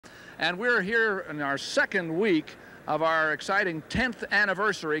And we're here in our second week of our exciting 10th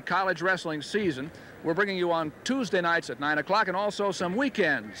anniversary college wrestling season. We're bringing you on Tuesday nights at 9 o'clock and also some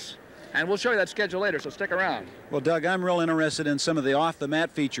weekends. And we'll show you that schedule later, so stick around. Well, Doug, I'm real interested in some of the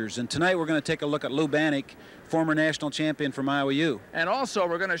off-the-mat features. And tonight we're going to take a look at Lou Bannock, former national champion from Iowa U. And also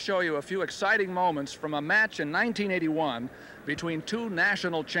we're going to show you a few exciting moments from a match in 1981 between two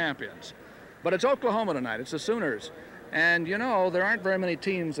national champions. But it's Oklahoma tonight. It's the Sooners. And, you know, there aren't very many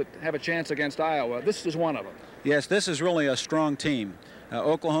teams that have a chance against Iowa. This is one of them. Yes, this is really a strong team.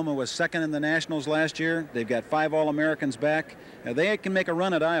 Oklahoma was second in the Nationals last year. They've got 5 All-Americans back. They can make a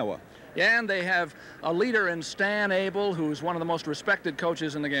run at Iowa. Yeah, and they have a leader in Stan Abel, who's one of the most respected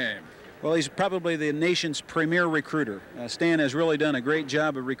coaches in the game. Well, he's probably the nation's premier recruiter. Stan has really done a great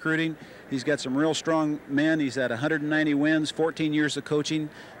job of recruiting. He's got some real strong men. He's had 190 wins, 14 years of coaching.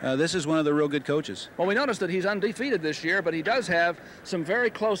 This is one of the real good coaches. Well, we noticed that he's undefeated this year, but he does have some very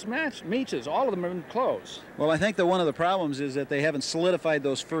close meets. All of them are close. Well, I think that one of the problems is that they haven't solidified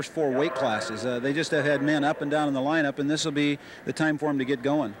those first 4 weight classes. They just have had men up and down in the lineup, and this will be the time for them to get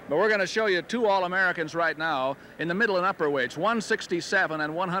going. But we're going to show you 2 All-Americans right now in the middle and upper weights, 167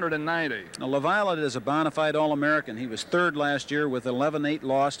 and 190. Now, LaViolette is a bona fide All-American. He was 3rd last year with 11-8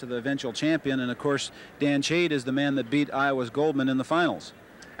 loss to the eventual champion, and of course Dan Chade is the man that beat Iowa's Goldman in the finals.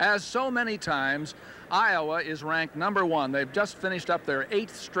 As so many times, Iowa is ranked #1. They've just finished up their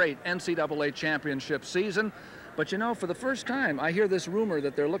 8th straight NCAA championship season. But, you know, for the first time, I hear this rumor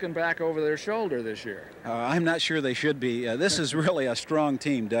that they're looking back over their shoulder this year. I'm not sure they should be. This is really a strong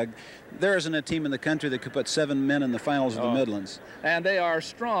team, Doug. There isn't a team in the country that could put 7 men in the finals of the Midlands. And they are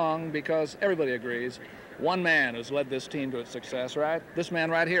strong because everybody agrees one man has led this team to its success, right? This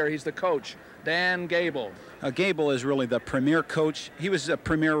man right here, he's the coach, Dan Gable. Gable is really the premier coach. He was a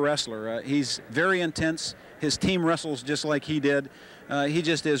premier wrestler. He's very intense. His team wrestles just like he did. He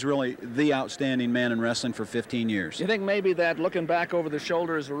just is really the outstanding man in wrestling for 15 years. You think maybe that looking back over the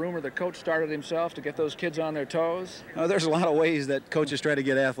shoulder is a rumor the coach started himself to get those kids on their toes? There's a lot of ways that coaches try to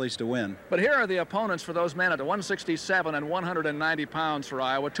get athletes to win. But here are the opponents for those men at the 167 and 190 pounds for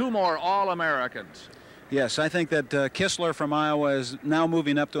Iowa. 2 more All-Americans. Yes, I think that Kistler from Iowa is now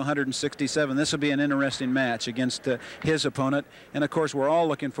moving up to 167. This will be an interesting match against his opponent. And, of course, we're all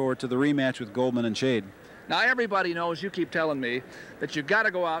looking forward to the rematch with Goldman and Chade. Now, everybody knows, you keep telling me, that you've got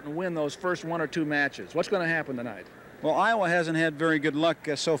to go out and win those first 1 or 2 matches. What's going to happen tonight? Well, Iowa hasn't had very good luck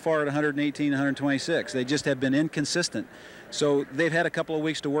so far at 118, 126. They just have been inconsistent. So they've had a couple of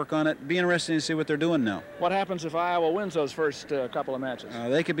weeks to work on it. Be interesting to see what they're doing now. What happens if Iowa wins those first couple of matches?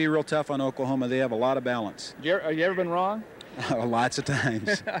 They could be real tough on Oklahoma. They have a lot of balance. Have you ever been wrong? Lots of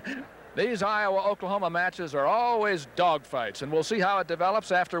times. These Iowa-Oklahoma matches are always dogfights, and we'll see how it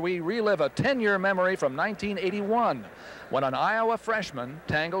develops after we relive a 10-year memory from 1981, when an Iowa freshman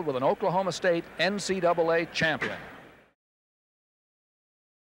tangled with an Oklahoma State NCAA champion.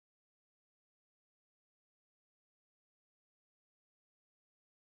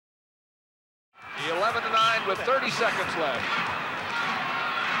 The 11-9 with 30 seconds left.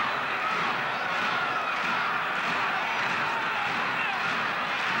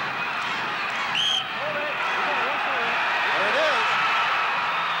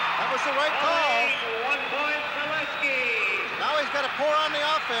 The right call. 1 point for Lesky. Now he's got to pour on the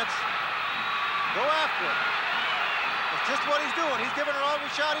offense. Go after it. It's just what he's doing. He's giving it all the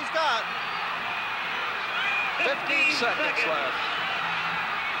shot he's got. 15 seconds left.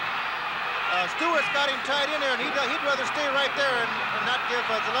 Stewart's got him tied in there, and he'd rather stay right there and not give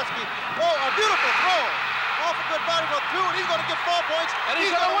Zaleski. Oh, a beautiful throw. Off a good body roll through, and he's going to get 4 points. And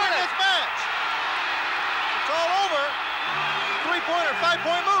he's going to win this match. It's all over. 3-point or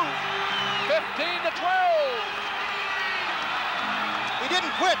 5-point move. 15-12. He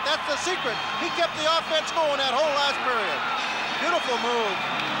didn't quit. That's the secret. He kept the offense going that whole last period. Beautiful move.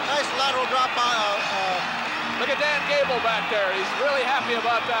 Nice lateral drop. Look at Dan Gable back there. He's really happy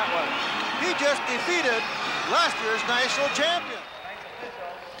about that one. He just defeated last year's national champion.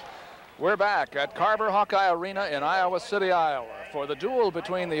 We're back at Carver Hawkeye Arena in Iowa City, Iowa, for the duel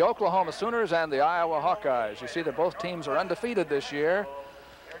between the Oklahoma Sooners and the Iowa Hawkeyes. You see that both teams are undefeated this year,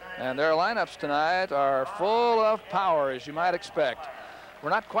 and their lineups tonight are full of power, as you might expect. We're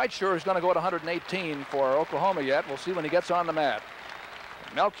not quite sure who's going to go at 118 for Oklahoma yet. We'll see when he gets on the mat.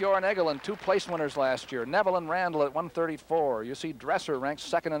 Melchior and Egelin, 2 place winners last year. Neville and Randall at 134. You see Dresser ranked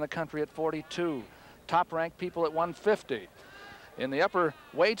 2nd in the country at 42. Top-ranked people at 150. In the upper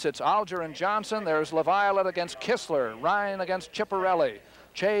weights, it's Alger and Johnson. There's LaViolette against Kistler, Ryan against Chipperelli,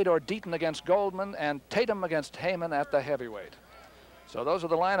 Chade or Deaton against Goldman, and Tatum against Heyman at the heavyweight. So those are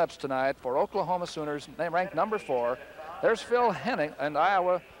the lineups tonight for Oklahoma Sooners, ranked number 4. There's Phil Henning and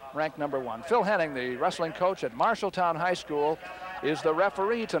Iowa ranked number 1. Phil Henning, the wrestling coach at Marshalltown High School, is the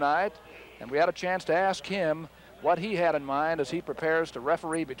referee tonight, and we had a chance to ask him what he had in mind as he prepares to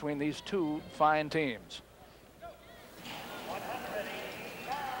referee between these two fine teams.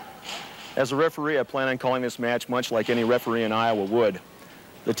 As a referee, I plan on calling this match much like any referee in Iowa would.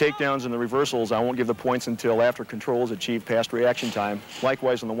 The takedowns and the reversals, I won't give the points until after control is achieved past reaction time.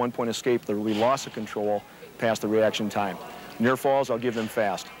 Likewise, on the one-point escape, there will be loss of control past the reaction time. Near falls, I'll give them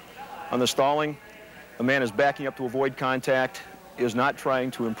fast. On the stalling, a man is backing up to avoid contact, is not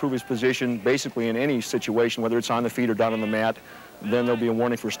trying to improve his position, basically in any situation, whether it's on the feet or down on the mat. Then there'll be a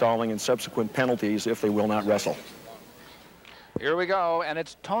warning for stalling and subsequent penalties if they will not wrestle. Here we go, and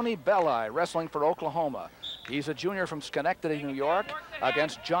it's Tony Belli wrestling for Oklahoma. He's a junior from Schenectady, New York,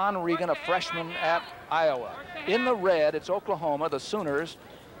 against John Regan, a freshman at Iowa. In the red, it's Oklahoma, the Sooners,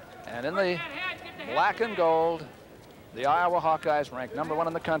 and in the black and gold, the Iowa Hawkeyes, ranked number 1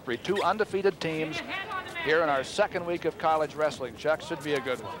 in the country. 2 undefeated teams here in our second week of college wrestling. Chuck, should be a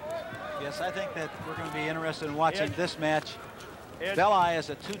good one. Yes, I think that we're going to be interested in watching this match. Belli is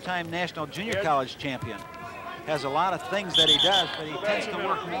a 2-time national junior college champion. Has a lot of things that he does, but he tends to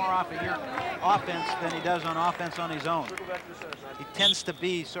work more off of your offense than he does on offense on his own. He tends to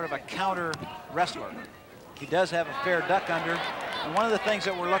be sort of a counter wrestler. He does have a fair duck under. And one of the things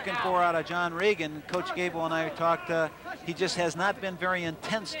that we're looking for out of John Regan, Coach Gable and I talked, he just has not been very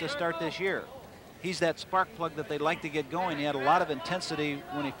intense to start this year. He's that spark plug that they'd like to get going. He had a lot of intensity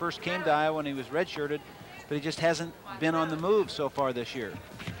when he first came to Iowa when he was redshirted, but he just hasn't been on the move so far this year.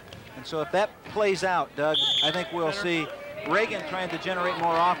 And so if that plays out, Doug, I think we'll see Reagan trying to generate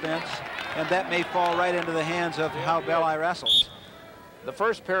more offense, and that may fall right into the hands of how Belli wrestles. The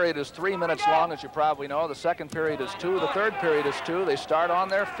first period is 3 minutes long, as you probably know. The second period is 2. The third period is 2. They start on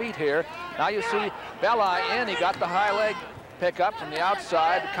their feet here. Now you see Belli in. He got the high leg pickup from the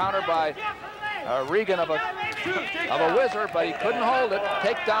outside, countered by Regan of a whizzer, but he couldn't hold it.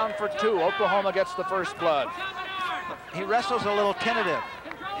 Takedown for 2. Oklahoma gets the first blood. He wrestles a little tentative,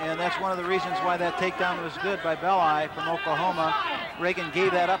 and that's one of the reasons why that takedown was good by Belli from Oklahoma. Regan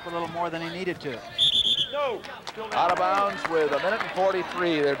gave that up a little more than he needed to. Out of bounds with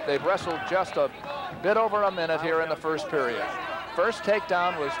 1:43. They've wrestled just a bit over a minute here in the first period. First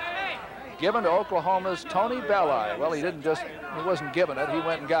takedown was given to Oklahoma's Tony Belli. Well, he wasn't given it, he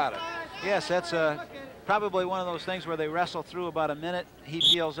went and got it. Yes, that's probably one of those things where they wrestle through about a minute. He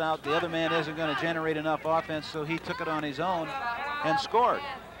feels out the other man isn't going to generate enough offense, so he took it on his own and scored.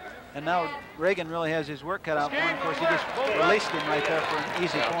 And now Regan really has his work cut out for him. Of course, he just released him right there for an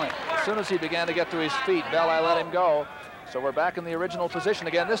easy point. As soon as he began to get to his feet, Belli let him go. So we're back in the original position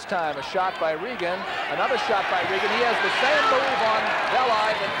again. This time a shot by Regan, another shot by Regan. He has the same move on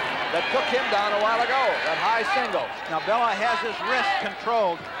Belli that took him down a while ago, that high single. Now Belli has his wrist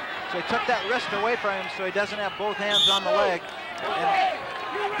controlled, so he took that wrist away from him so he doesn't have both hands on the leg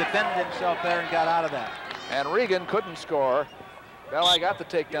and defended himself there and got out of that. And Regan couldn't score. Belli got the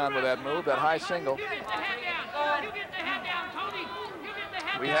takedown with that move, that high single.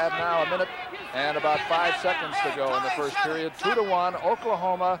 We have now a minute and about 5 seconds to go in the first period. 2-1,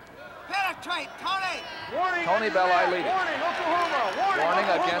 Oklahoma. Tony Belli leading. Warning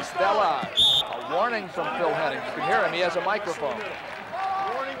against Belli. A warning from Phil Henning. You can hear him, he has a microphone.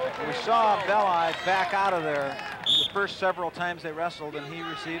 We saw Belli back out of there the first several times they wrestled, and he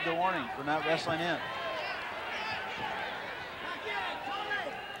received a warning for not wrestling in.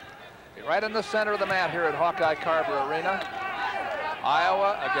 Right in the center of the mat here at Hawkeye Carver Arena.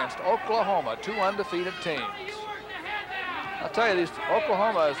 Iowa against Oklahoma, 2 undefeated teams. I'll tell you,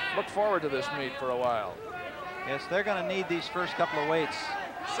 Oklahoma has looked forward to this meet for a while. Yes, they're going to need these first couple of weights.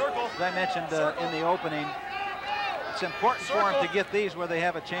 As I mentioned in the opening, it's important for them to get these where they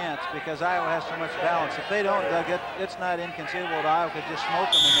have a chance because Iowa has so much balance. If they don't, Doug, it's not inconceivable that Iowa could just smoke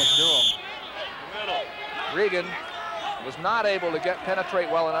them in this duel. Regan was not able to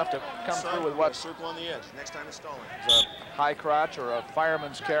penetrate well enough to come through with what circle on the edge. Next time it's stalling. A high crotch or a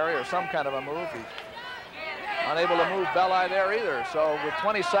fireman's carry or some kind of a move. He's unable to move Belli there either. So with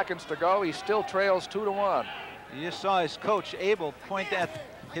 20 seconds to go, he still trails 2-1. You just saw his coach, Abel, point at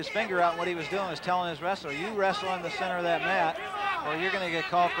his finger out. What he was doing was telling his wrestler, you wrestle in the center of that mat or you're going to get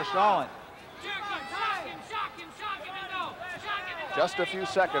called for stalling. Just a few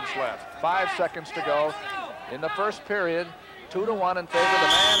seconds left. 5 seconds to go in the first period. 2-1 in favor of the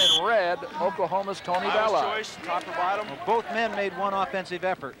man in red, Oklahoma's Tony Belli. Top or bottom? Well, both men made one offensive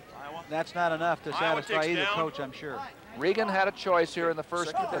effort. That's not enough to satisfy either coach, I'm sure. Regan had a choice here in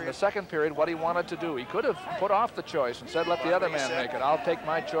the second period what he wanted to do. He could have put off the choice and said, let the other man make it. I'll take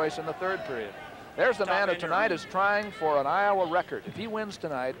my choice in the third period. There's the man who tonight is trying for an Iowa record. If he wins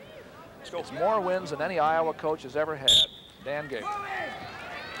tonight, it's more wins than any Iowa coach has ever had. Dan Gay.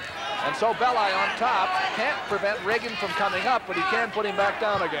 And so Belli on top can't prevent Reagan from coming up, but he can put him back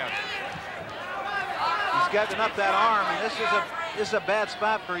down again. He's gotten up that arm, and this is a bad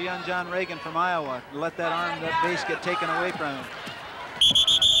spot for young John Reagan from Iowa. Let that arm, that base get taken away from him.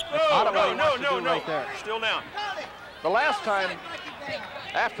 No. Still down. The last time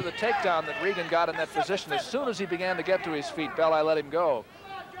after the takedown that Regan got in that position, as soon as he began to get to his feet, Belli let him go.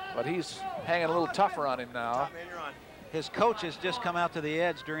 But he's hanging a little tougher on him now. His coach has just come out to the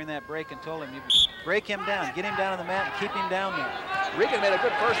edge during that break and told him, you break him down, get him down on the mat, and keep him down there. Regan made a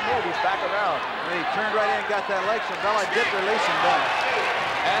good first move. He's back around. He turned right in and got that leg, so Belli did release him down.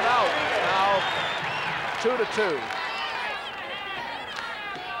 And out. Now 2-2.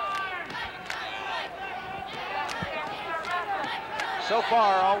 So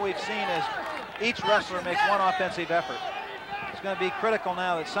far, all we've seen is each wrestler make one offensive effort. It's going to be critical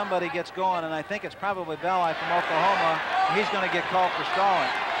now that somebody gets going, and I think it's probably Belli from Oklahoma. He's going to get called for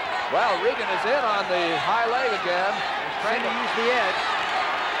stalling. Well, Regan is in on the high leg again. He's trying to use the edge.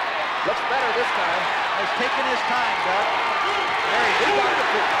 Looks better this time. He's taking his time, Doug. There he got the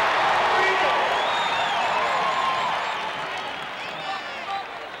two.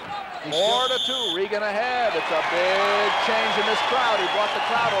 4-2, Regan ahead. It's a big change in this crowd. He brought the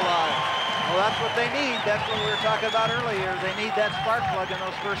crowd alive. Well, that's what they need. That's what we were talking about earlier. They need that spark plug in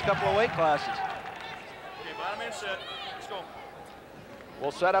those first couple of weight classes. Okay, bottom end set. Let's go.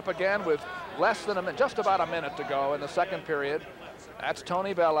 We'll set up again with less than a minute, just about a minute to go in the second period. That's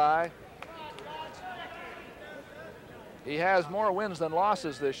Tony Belli. He has more wins than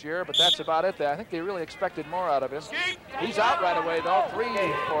losses this year, but that's about it. I think they really expected more out of him. He's out right away, though. 3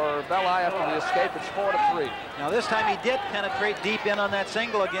 for Belli after the escape. It's 4-3. Now, this time he did penetrate deep in on that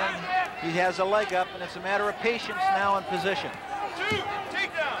single again. He has a leg up, and it's a matter of patience now in position.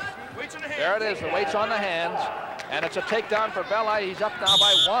 There it is. The weight's on the hands, and it's a takedown for Belli. He's up now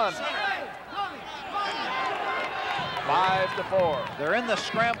by 1. 5-4. They're in the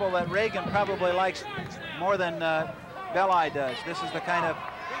scramble that Reagan probably likes more than Belli does. This is the kind of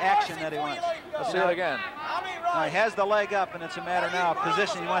action that he wants. Let's see it again. Now he has the leg up, and it's a matter now of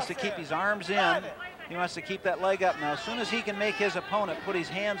position. He wants to keep his arms in. He wants to keep that leg up. Now, as soon as he can make his opponent put his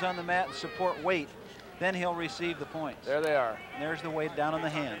hands on the mat and support weight, then he'll receive the points. There they are. And there's the weight down on the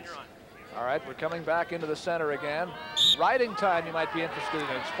hands. All right, we're coming back into the center again. Riding time you might be interested in.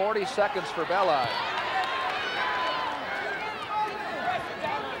 It's 40 seconds for Belli.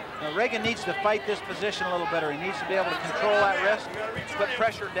 Now, Reagan needs to fight this position a little better. He needs to be able to control that wrist, put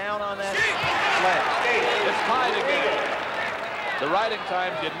pressure down on that leg. It's tied again. The riding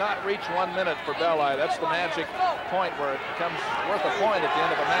time did not reach 1 minute for Belli. That's the magic point where it becomes worth a point at the end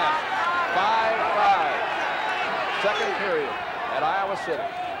of a match. 5-5. Second period at Iowa City.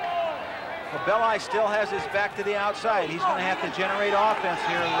 Well, Belli still has his back to the outside. He's going to have to generate offense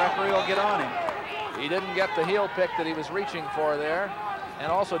here, and the referee will get on him. He didn't get the heel pick that he was reaching for there,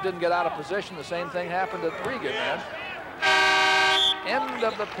 and also didn't get out of position. The same thing happened at Regan then. End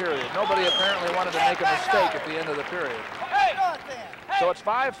of the period. Nobody apparently wanted to make a mistake at the end of the period. So it's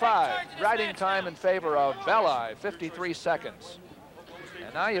 5-5. Riding time in favor of Belli, 53 seconds.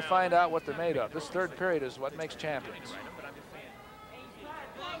 And now you find out what they're made of. This third period is what makes champions.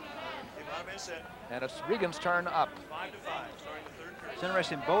 And it's Regan's turn up. It's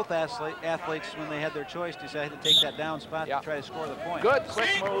interesting, both athletes, when they had their choice, decided to take that down spot to try to score the point. Good quick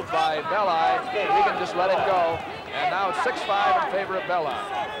move by Belli. Regan just let him go. And now it's 6-5 in favor of Belli.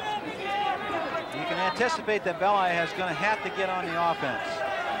 You can anticipate that Belli is going to have to get on the offense.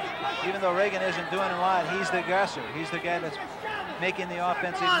 Even though Reagan isn't doing a lot, he's the aggressor. He's the guy that's making the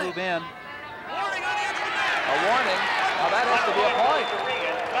offensive move in. A warning. Now that has to be a point.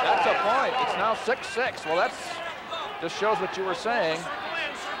 That's a point. It's now 6-6. Well, that's just shows what you were saying.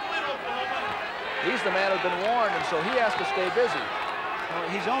 He's the man who's been warned, and so he has to stay busy. Well,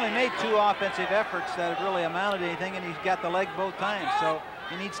 he's only made 2 offensive efforts that have really amounted to anything, and he's got the leg both times. So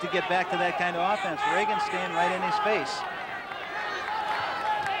he needs to get back to that kind of offense. Reagan's staying right in his face.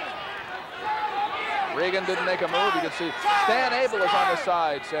 Regan didn't make a move. You can see Stan Abel is on the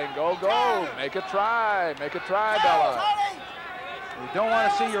side saying, go, go, make a try, Belli. You don't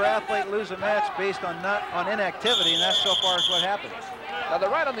want to see your athlete lose a match based on inactivity, and that's so far as what happened. Now they're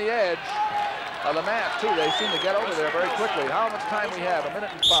right on the edge of the mat too. They seem to get over there very quickly. How much time we have? 1 minute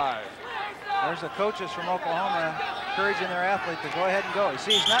and 5. There's the coaches from Oklahoma encouraging their athlete to go ahead and go. You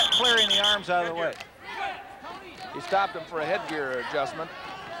see, he's not clearing the arms out of the way. He stopped him for a headgear adjustment.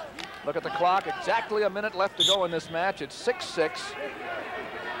 Look at the clock. Exactly a minute left to go in this match. It's 6-6.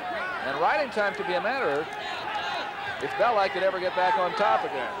 And riding time could be a matter if Belli could ever get back on top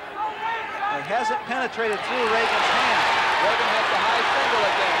again. It hasn't penetrated through Reagan's hand. Reagan hits the high single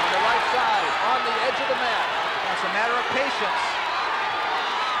again on the right side, on the edge of the mat. It's a matter of patience.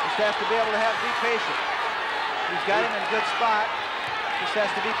 Just has to be able to be patient. He's got him in a good spot. Just has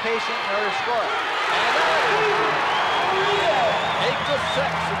to be patient in order to score it. And 8-6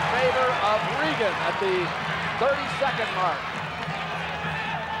 in favor of Regan at the 30-second mark.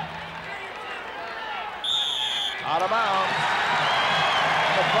 Out of bounds.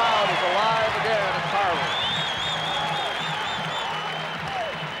 The crowd is alive again in Carver.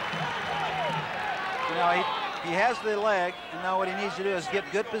 You know, he has the leg, and now what he needs to do is get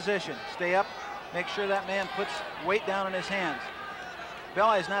good position. Stay up, make sure that man puts weight down in his hands.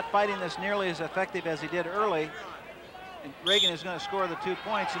 Belli is not fighting this nearly as effective as he did early. And Reagan is going to score the 2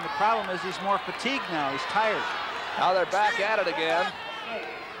 points, and the problem is he's more fatigued now. He's tired. Now they're back at it again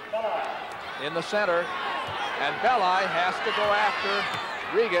in the center, and Belli has to go after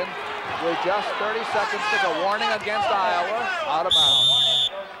Regan with just 30 seconds to go. Warning against Iowa, out of bounds.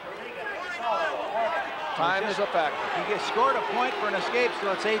 Time is a factor. He gets scored a point for an escape,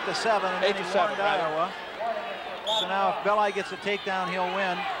 so it's 8-7, and then he warned Iowa. So now if Belli gets a takedown, he'll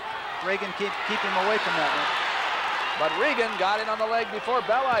win. Reagan keep him away from that one. But Regan got in on the leg before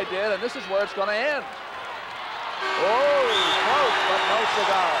Belli did, and this is where it's going to end. Oh, close, but no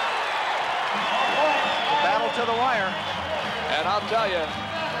cigar. The battle to the wire. And I'll tell you,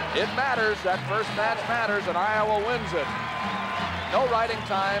 it matters. That first match matters, and Iowa wins it. No riding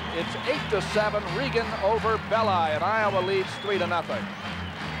time. It's 8-7. Regan over Belli, and Iowa leads 3-0.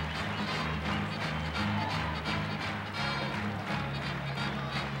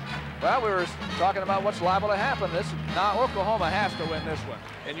 Well, we were talking about what's liable to happen. Now Oklahoma has to win this one,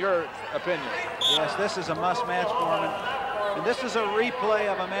 in your opinion. Yes, this is a must match for them. And this is a replay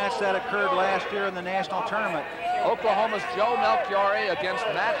of a match that occurred last year in the national tournament. Oklahoma's Joe Melchiori against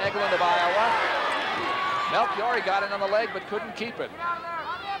Matt Eglin of Iowa. Melchiori got in on the leg but couldn't keep it.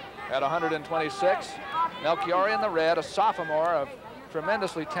 At 126, Melchiori in the red, a sophomore, a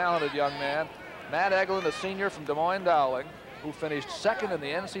tremendously talented young man. Matt Eglin, a senior from Des Moines Dowling, who finished second in the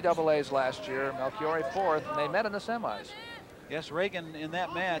NCAAs last year. Melchiori fourth, and they met in the semis. Yes, Reagan in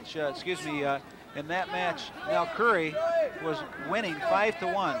that match, in that match, Melchiori was winning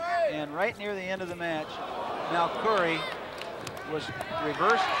 5-1, and right near the end of the match, Melchiori was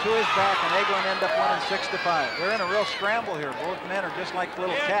reversed to his back, and Eglin ended up winning 6-5. They're in a real scramble here. Both men are just like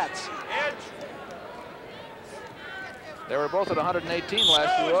little cats. They were both at 118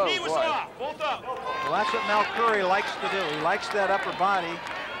 last year. Oh, boy. Well, that's what Melchiori likes to do. He likes that upper body,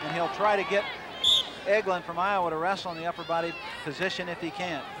 and he'll try to get Eglin from Iowa to wrestle in the upper body position if he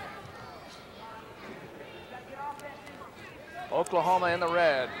can. Oklahoma in the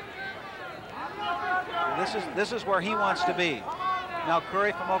red. This is where he wants to be.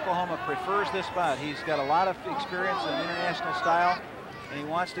 Melchiori from Oklahoma prefers this spot. He's got a lot of experience in international style, and he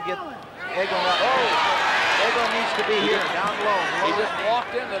wants to get Eglin up. Oh! Eglin needs to be here, down low. He just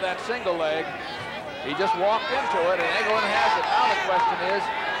walked into that single leg. He just walked into it, and Eglin has it. Now the question is,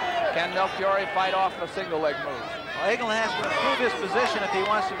 can Melchiori fight off a single leg move? Well, Eglin has to improve his position if he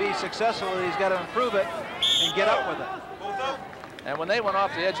wants to be successful. He's got to improve it and get up with it. And when they went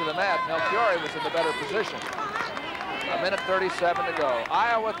off the edge of the mat, Melchiori was in the better position. 1:37 to go.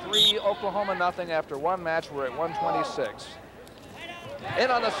 Iowa 3, Oklahoma nothing after one match. We're at 126. In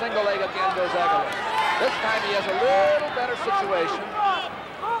on the single leg again goes Eglin. This time he has a little better situation.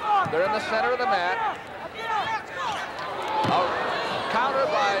 They're in the center of the mat. Counter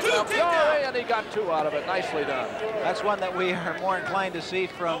by Melchiori, and he got two out of it. Nicely done. That's one that we are more inclined to see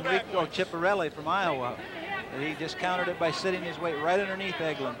from Rico Ciparelli from Iowa. He just countered it by sitting his weight right underneath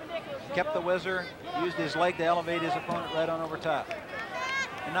Eglin. Kept the whizzer, used his leg to elevate his opponent right on over top.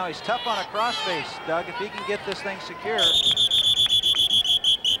 And now he's tough on a crossface, Doug. If he can get this thing secure.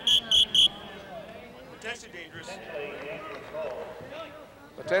 Potentially dangerous.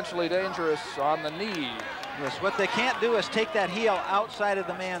 Potentially dangerous on the knee. Yes, what they can't do is take that heel outside of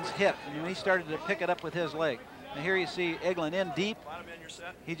the man's hip. And he started to pick it up with his leg. And here you see Eglin in deep.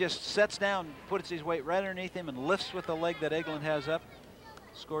 He just sets down, puts his weight right underneath him, and lifts with the leg that Eglin has up.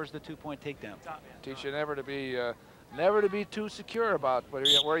 Scores the 2-point takedown. Teach you never to be too secure about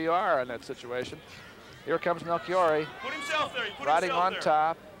where you are in that situation. Here comes Melchiori. Put himself there. He put riding himself on there.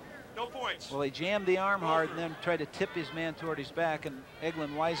 top. No points. Well, he jammed the arm hard and then tried to tip his man toward his back, and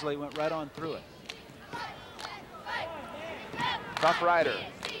Eglin wisely went right on through it. Tough rider.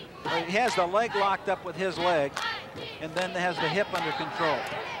 Well, he has the leg locked up with his leg, and then has the hip under control.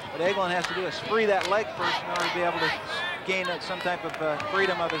 What Eglin has to do is free that leg first in order to be able to gain some type of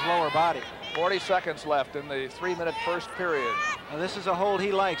freedom of his lower body. 40 seconds left in the 3-minute first period. Now this is a hold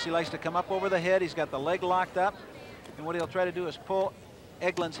he likes. He likes to come up over the head. He's got the leg locked up. And what he'll try to do is pull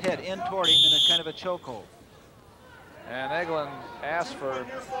Eglund's head in toward him in a kind of a chokehold. And Eglund asks for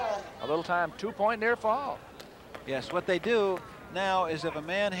a little time, 2-point near fall. Yes, what they do now is if a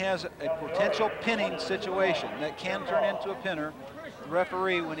man has a potential pinning situation that can turn into a pinner, the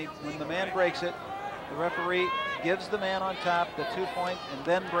referee, when the man breaks it, the referee gives the man on top the 2-point and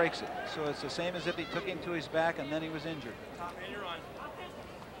then breaks it. So it's the same as if he took him to his back and then he was injured.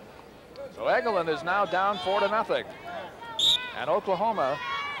 So Eglund is now down 4-0. And Oklahoma,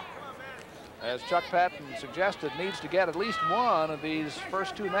 as Chuck Patton suggested, needs to get at least one of these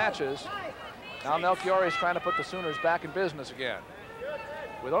first 2 matches. Now Melchiorre is trying to put the Sooners back in business again,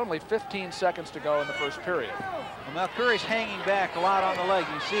 with only 15 seconds to go in the first period. Well, Melchiorre's hanging back a lot on the leg.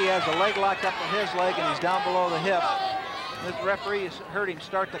 You see he has a leg locked up to his leg and he's down below the hip. The referee has heard him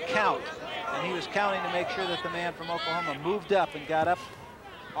start to count, and he was counting to make sure that the man from Oklahoma moved up and got up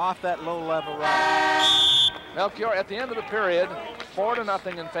off that low level rock. Melchiorre at the end of the period,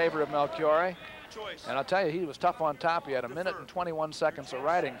 4-0 in favor of Melchiorre. And I'll tell you, he was tough on top. He had 1 minute and 21 seconds of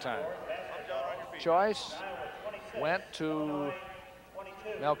riding time. Choice went to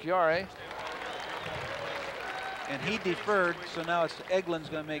Melchiorre. And he deferred, so now it's Eglund's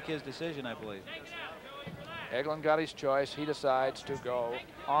going to make his decision, I believe. Eglund got his choice. He decides to go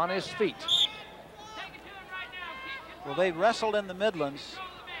on his feet. Well, they wrestled in the Midlands,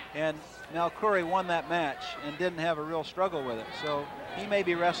 and Melchiorre won that match and didn't have a real struggle with it. So he may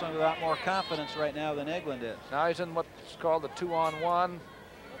be wrestling with a lot more confidence right now than Eglund is. Now he's in what's called the 2-on-1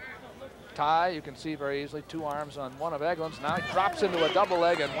 tie. You can see very easily 2 arms on one of Eglund's. Now he drops into a double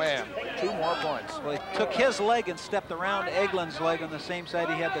leg and wham, 2 more points. Well, he took his leg and stepped around Eglund's leg on the same side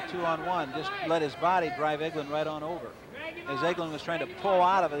he had the 2-on-1. Just let his body drive Eglund right on over. As Eglund was trying to pull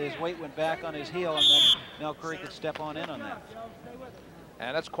out of it, his weight went back on his heel, and then Melchiorre could step on in on that.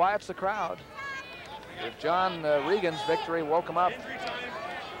 And it quiets the crowd. If John Regan's victory woke him up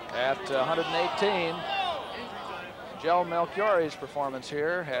at 118, Joe Melchiorre's performance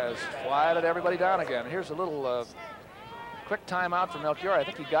here has quieted everybody down again. Here's a little quick timeout for Melchiorre. I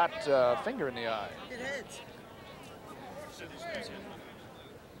think he got a finger in the eye.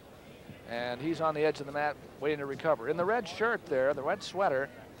 And he's on the edge of the mat waiting to recover. In the red shirt there, the red sweater,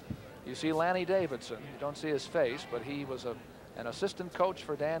 you see Lanny Davidson. You don't see his face, but he was an assistant coach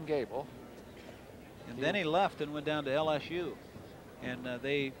for Dan Gable. And then he left and went down to LSU. And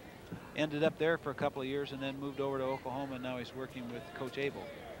they ended up there for a couple of years and then moved over to Oklahoma, and now he's working with Coach Abel.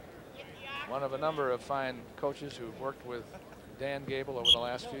 One of a number of fine coaches who've worked with Dan Gable over the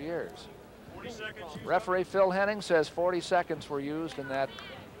last few years. Referee Phil Henning says 40 seconds were used in that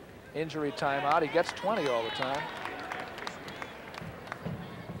injury timeout. He gets 20 all the time.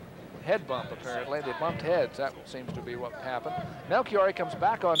 Head bump, apparently. They bumped heads. That seems to be what happened. Melchiorre comes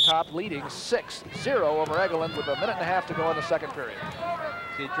back on top, leading 6-0 over Eglund with 1.5 minutes to go in the second period.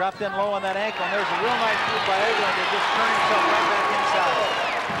 He dropped in low on that ankle, and there's a real nice move by Eglund to just turn himself right back inside.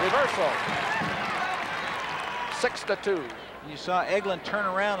 Reversal. 6-2. You saw Eglund turn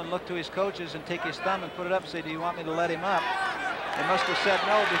around and look to his coaches and take his thumb and put it up and say, do you want me to let him up? They must have said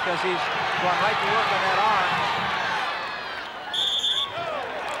no, because he's going right to work on that arm.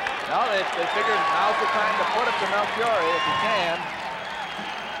 Now they figured now's the time to put it to Melchiorre if he can.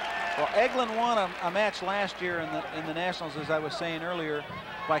 Well, Eglund won a match last year in the Nationals, as I was saying earlier,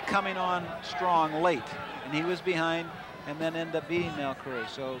 by coming on strong late. And he was behind and then ended up beating Melchiorre.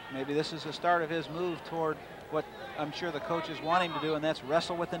 So maybe this is the start of his move toward what I'm sure the coaches want him to do, and that's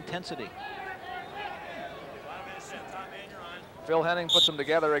wrestle with intensity. Phil Henning puts them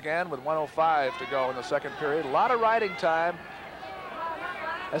together again with 1:05 to go in the second period. A lot of riding time.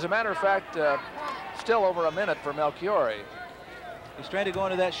 As a matter of fact, still over a minute for Melchiorre. He's trying to go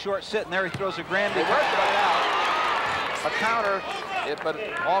into that short sit, and there he throws a grand. He worked it out. A counter, but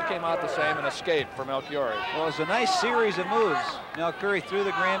it all came out the same, an escape for Melchiorre. Well, it was a nice series of moves. Melchiorre threw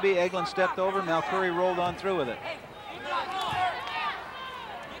the Granby, Eglund stepped over, Melchiorre rolled on through with it.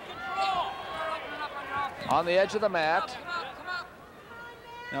 On the edge of the mat.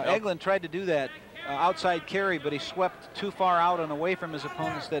 Now, Eglund tried to do that outside carry, but he swept too far out and away from his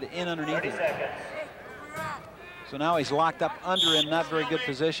opponent instead of in underneath him. So now he's locked up under in not very good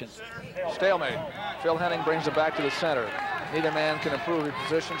position. Stalemate. Phil Henning brings it back to the center. Neither man can improve his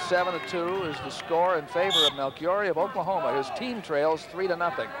position. 7-2 is the score in favor of Melchiorre of Oklahoma. His team trails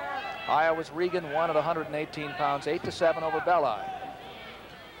 3-0. Iowa's Regan won at 118 pounds, 8-7 over Belli.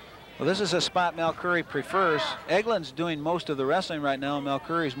 Well, this is a spot Mel Curry prefers. Eglon's doing most of the wrestling right now, and Mel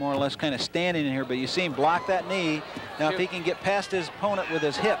Curry's more or less kind of standing in here, but you see him block that knee. Now, if he can get past his opponent with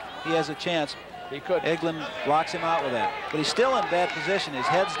his hip, he has a chance. He could. Eglon blocks him out with that. But he's still in bad position. His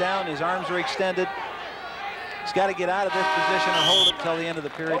head's down, his arms are extended. He's got to get out of this position and hold it till the end of the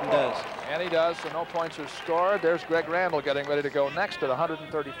period, and does. And he does, so no points are scored. There's Greg Randall getting ready to go next at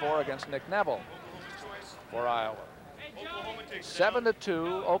 134 against Nick Neville for Iowa.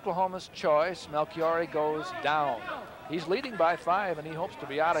 7-2, Oklahoma's choice. Melchiorre goes down. He's leading by 5, and he hopes to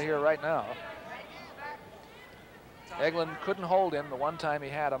be out of here right now. Eglon couldn't hold him the one time he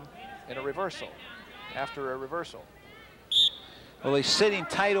had him in a reversal, after a reversal. Well, he's sitting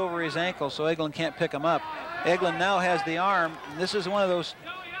tight over his ankle, so Eglon can't pick him up. Eglon now has the arm, and this is one of those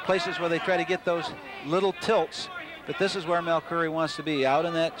places where they try to get those little tilts, but this is where Mel Curry wants to be, out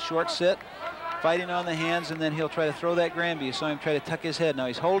in that short sit, fighting on the hands, and then he'll try to throw that Granby. You saw him try to tuck his head. Now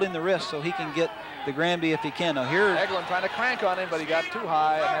he's holding the wrist so he can get the Granby if he can. Now here, Eglon trying to crank on him, but he got too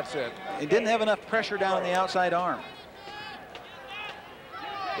high, and that's it. He didn't have enough pressure down on the outside arm.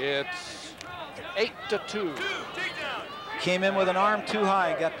 It's 8-2. Came in with an arm too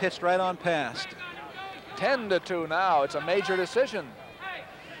high, got pitched right on past. 10-2 now. It's a major decision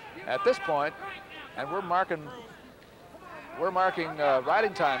at this point, and we're marking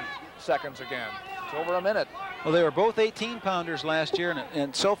riding time seconds again. It's over a minute. Well, they were both 18-pounders last year,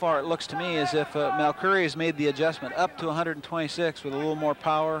 and so far it looks to me as if Mel Curry has made the adjustment up to 126 with a little more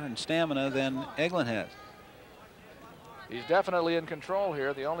power and stamina than Eglon has. He's definitely in control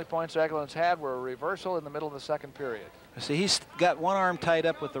here. The only points Eglon's had were a reversal in the middle of the second period. See, he's got one arm tied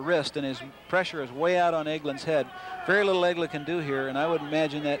up with the wrist, and his pressure is way out on Eglon's head. Very little Eglon can do here, and I would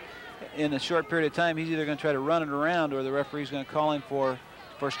imagine that in a short period of time, he's either going to try to run it around or the referee's going to call him for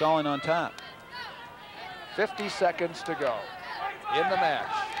stalling on top. 50 seconds to go in the match.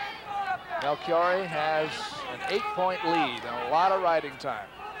 Melchiorre has an 8-point lead and a lot of riding time.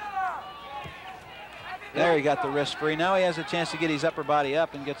 There, he got the wrist free. Now he has a chance to get his upper body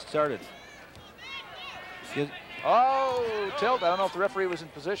up and get started. Oh, tilt. I don't know if the referee was in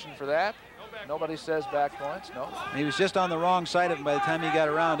position for that. Nobody says back points, no. He was just on the wrong side of it. By the time he got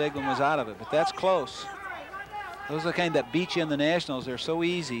around, Eglon was out of it, but that's close. Those are the kind that beat you in the Nationals. They're so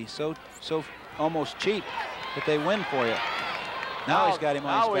easy, so almost cheap, but they win for you. Now he's got him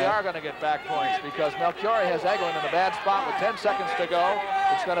on his back. Now we are going to get back points because Melchiorre has Eglon in a bad spot with 10 seconds to go.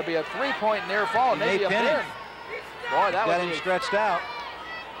 It's going to be a 3-point near fall, maybe a pin. Boy, that got him stretched out.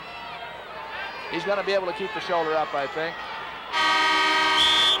 He's going to be able to keep the shoulder up, I think.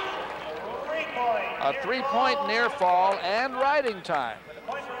 A 3-point near fall and riding time.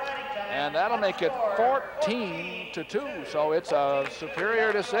 And that'll make it 14-2. So it's a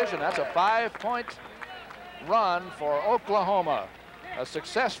superior decision. That's a 5-point run for Oklahoma. A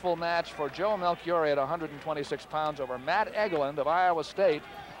successful match for Joe Melchiorre at 126 pounds over Matt Eglon of Iowa State.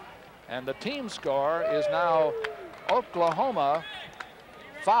 And the team score is now Oklahoma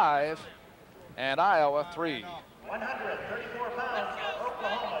 5 and Iowa 3. 134 pounds,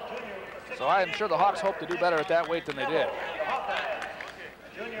 Oklahoma junior. So I'm sure the Hawks hope to do better at that weight than they did.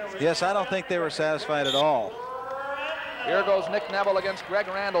 Yes, I don't think they were satisfied at all. Here goes Nick Neville against Greg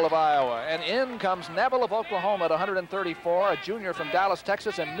Randall of Iowa. And in comes Neville of Oklahoma at 134, a junior from Dallas,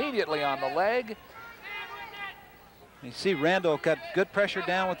 Texas, immediately on the leg. You see Randall got good pressure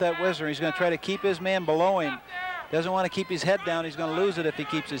down with that whizzer. He's going to try to keep his man below him. Doesn't want to keep his head down. He's going to lose it if he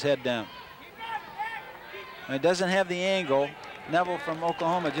keeps his head down. And it doesn't have the angle. Neville from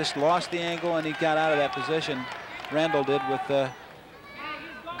Oklahoma just lost the angle and he got out of that position. Randall did with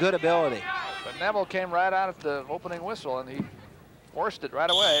good ability. But Neville came right out at the opening whistle and he forced it right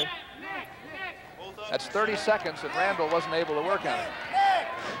away. That's 30 seconds and Randall wasn't able to work on it.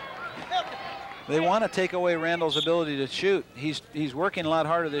 They want to take away Randall's ability to shoot. He's working a lot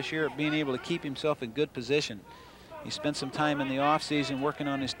harder this year at being able to keep himself in good position. He spent some time in the offseason working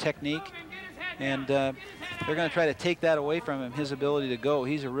on his technique, and they're going to try to take that away from him, his ability to go.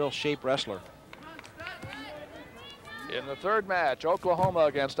 He's a real shape wrestler. In the third match, Oklahoma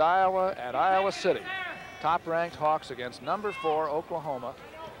against Iowa at Iowa City. Top-ranked Hawks against number 4 Oklahoma.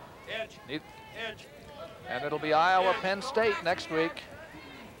 And it'll be Iowa-Penn State next week.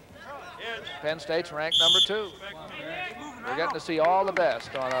 Penn State's ranked number 2. We're getting to see all the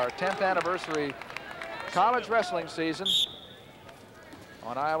best on our 10th anniversary college wrestling season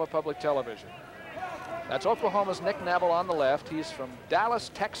on Iowa Public Television. That's Oklahoma's Nick Neville on the left. He's from Dallas,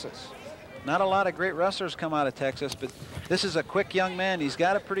 Texas. Not a lot of great wrestlers come out of Texas, but this is a quick young man. He's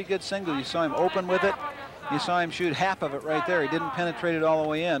got a pretty good single. You saw him open with it. You saw him shoot half of it right there. He didn't penetrate it all the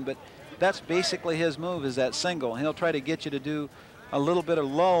way in, but that's basically his move, is that single. He'll try to get you to do a little bit of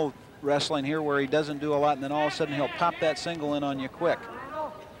lull wrestling here where he doesn't do a lot, and then all of a sudden he'll pop that single in on you quick.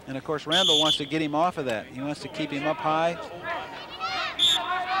 And of course Randall wants to get him off of that. He wants to keep him up high.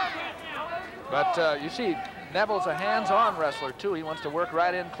 But you see, Neville's a hands-on wrestler too. He wants to work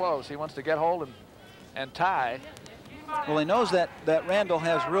right in close. He wants to get hold and tie. Well, he knows that Randall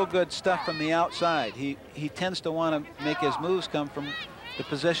has real good stuff from the outside. He tends to want to make his moves come from the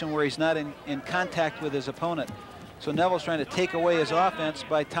position where he's not in contact with his opponent. So Neville's trying to take away his offense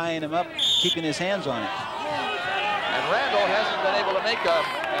by tying him up, keeping his hands on it. And Randall hasn't been able to make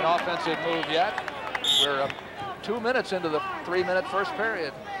an offensive move yet. We're 2 minutes into the 3-minute first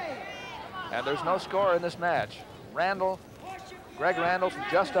period. And there's no score in this match. Greg Randall from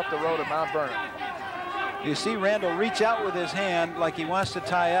just up the road at Mount Vernon. You see Randall reach out with his hand like he wants to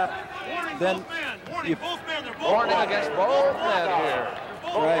tie up. Then warning against both men here.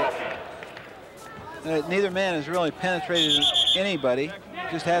 Right. Neither man has really penetrated anybody.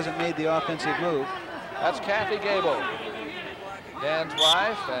 Just hasn't made the offensive move. That's Kathy Gable, Dan's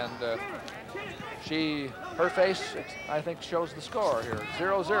wife, and her face, I think, shows the score here.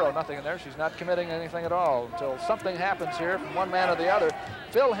 0-0, nothing in there. She's not committing anything at all until something happens here from one man or the other.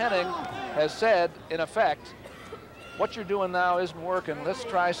 Phil Henning has said, in effect, what you're doing now isn't working. Let's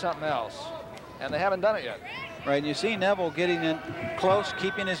try something else. And they haven't done it yet. Right, and you see Neville getting in close,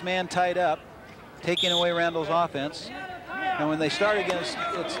 keeping his man tied up, taking away Randall's offense. And when they start again, it's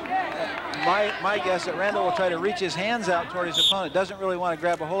my guess that Randall will try to reach his hands out toward his opponent. Doesn't really want to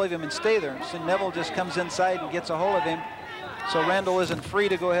grab a hold of him and stay there. So Neville just comes inside and gets a hold of him. So Randall isn't free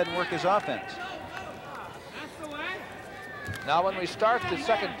to go ahead and work his offense. Now when we start the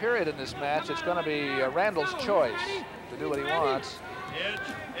second period in this match, it's going to be Randall's choice to do what he wants,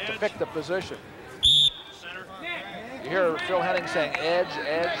 to pick the position. You hear Phil Henning saying edge,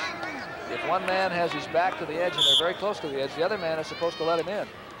 edge. If one man has his back to the edge and they're very close to the edge, the other man is supposed to let him in.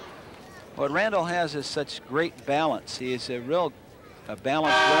 What Randall has is such great balance. He is a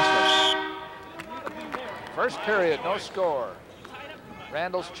balanced wrestler. First period, no score.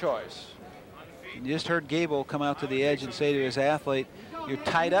 Randall's choice. You just heard Gable come out to the edge and say to his athlete, you're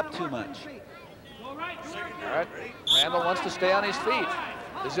tied up too much. All right, Randall wants to stay on his feet,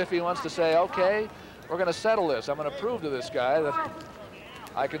 as if he wants to say, okay, we're going to settle this. I'm going to prove to this guy that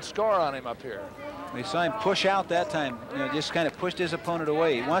I can score on him up here. We saw him push out that time, just kind of pushed his opponent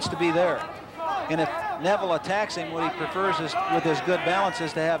away. He wants to be there. And if Neville attacks him, what he prefers is, with his good balance,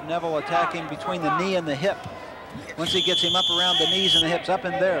 is to have Neville attack him between the knee and the hip. Once he gets him up around the knees and the hips, up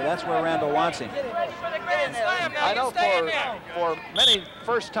in there, that's where Randall wants him. I know for many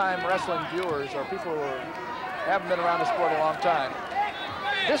first-time wrestling viewers or people who haven't been around the sport a long time,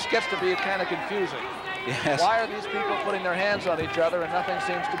 this gets to be kind of confusing. Yes. Why are these people putting their hands on each other and nothing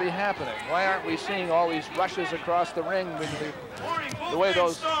seems to be happening? Why aren't we seeing all these rushes across the ring the way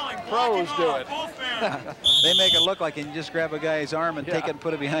those pros do it? They make it look like you can just grab a guy's arm and take it and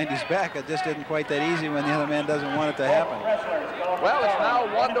put it behind his back. It just isn't quite that easy when the other man doesn't want it to happen. Well, it's now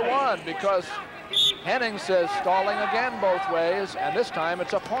 1-1 because Henning says stalling again both ways, and this time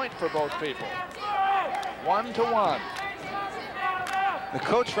it's a point for both people. 1-1. The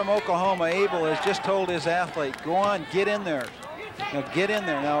coach from Oklahoma, Abel, has just told his athlete, go on, get in there. Get in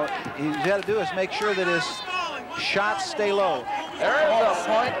there. Now, he's got to do is make sure that his shots stay low. There is a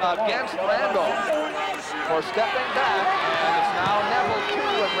point against Randall for stepping back, and it's now Neville 2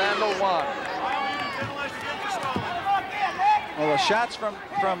 and Randall 1. Well, the shots from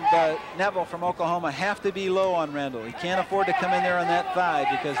Neville from Oklahoma have to be low on Randall. He can't afford to come in there on that thigh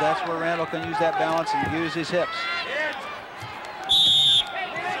because that's where Randall can use that balance and use his hips.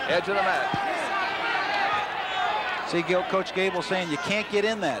 Edge of the match. See Coach Gable saying you can't get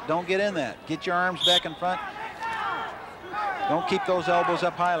in that. Don't get in that. Get your arms back in front. Don't keep those elbows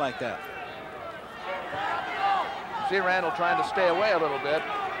up high like that. You see Randall trying to stay away a little bit.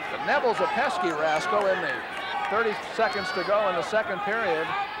 But Neville's a pesky rascal in the 30 seconds to go in the second period.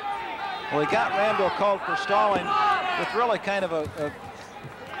 Well, he got Randall called for stalling with really kind of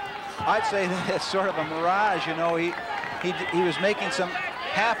I'd say that it's sort of a mirage, He was making some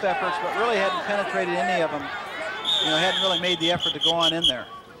half efforts, but really hadn't penetrated any of them. Hadn't really made the effort to go on in there.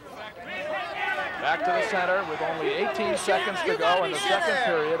 Back to the center with only 18 seconds to go in the second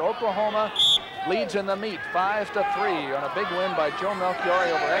period. Oklahoma leads in the meet 5-3 on a big win by Joe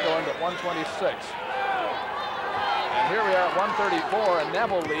Melchiori over Egeland at 126. And here we are at 134, and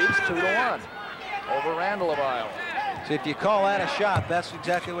Neville leads 2-1 over Randall of Iowa. So if you call that a shot, that's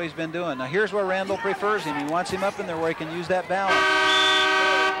exactly what he's been doing. Now here's where Randall prefers him. He wants him up in there where he can use that balance.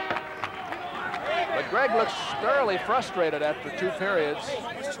 But Greg looks thoroughly frustrated after 2 periods.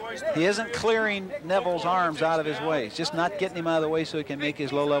 He isn't clearing Neville's arms out of his way. He's just not getting him out of the way so he can make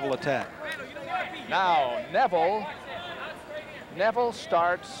his low-level attack. Now, Neville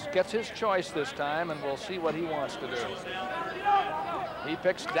starts, gets his choice this time, and we'll see what he wants to do. He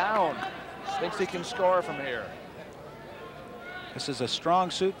picks down, thinks he can score from here. This is a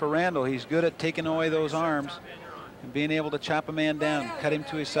strong suit for Randall. He's good at taking away those arms and being able to chop a man down, cut him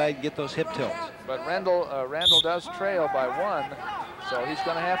to his side, get those hip tilts. But Randall does trail by 1, so he's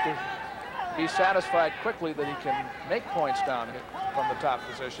going to have to be satisfied quickly that he can make points down from the top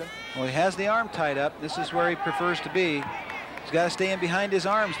position. Well, he has the arm tied up. This is where he prefers to be. He's got to stay in behind his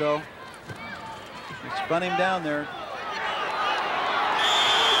arms, though. He spun him down there.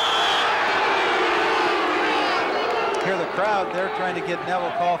 Hear the crowd, they're trying to get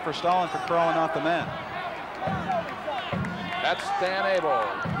Neville called for stalling for crawling off the mat. That's Stan Abel.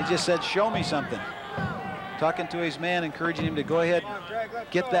 He just said, show me something. Talking to his man, encouraging him to go ahead,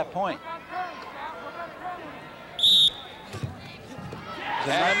 get that point.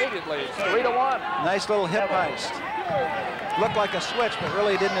 And immediately, it's 3-1. Nice little hip heist. Looked like a switch, but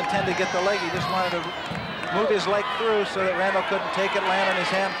really didn't intend to get the leg. He just wanted to move his leg through so that Randall couldn't take it, land on his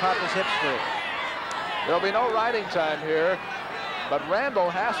hand, pop his hips through. There'll be no riding time here, but Randall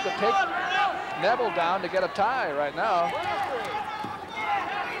has to take Neville down to get a tie right now.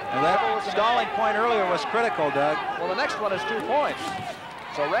 And that stalling point earlier was critical, Doug. Well, the next one is 2 points.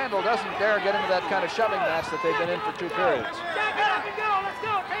 So Randall doesn't dare get into that kind of shoving match that they've been in for 2 periods.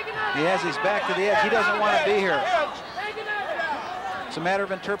 He has his back to the edge. He doesn't want to be here. It's a matter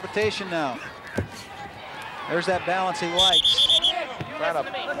of interpretation now. There's that balance he likes. Trying to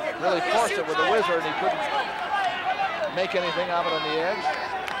really force it with the wizard, and he couldn't make anything of it on the edge.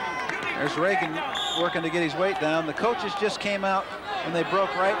 There's Reagan working to get his weight down. The coaches just came out when they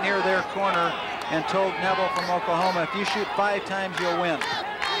broke right near their corner and told Neville from Oklahoma, if you shoot 5 times, you'll win.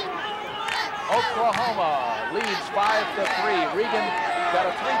 Oklahoma leads 5-3. Regan got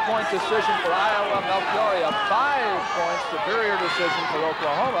a 3-point decision for Iowa. Melchiori, a 5-point superior decision for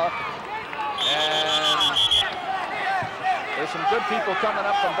Oklahoma. And there's some good people coming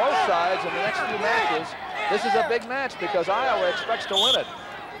up from both sides in the next few matches. This is a big match because Iowa expects to win it.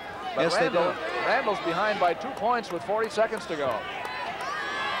 But yes, Randall's behind by 2 points with 40 seconds to go.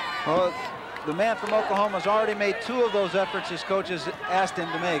 Well, the man from Oklahoma's already made 2 of those efforts his coaches asked him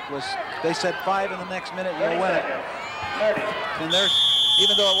to make. They said 5 in the next minute, you'll win it. And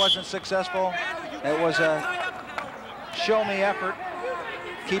even though it wasn't successful, it was a show-me effort.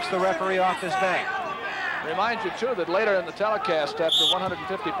 Keeps the referee off his back. Remind you, too, that later in the telecast, after 150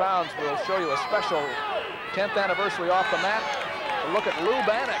 pounds, we'll show you a special 10th anniversary off the mat. A look at Lou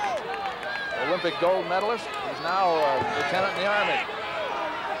Bannock, Olympic gold medalist. He's now a lieutenant in the Army.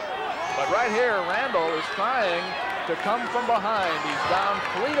 But right here, Randall is trying to come from behind. He's down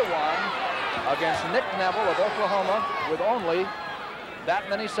 3-1 against Nick Neville of Oklahoma with only that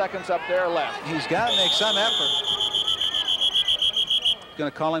many seconds up there left. He's got to make some effort. He's going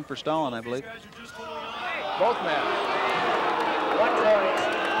to call him for stalling, I believe. Both men. 1 point.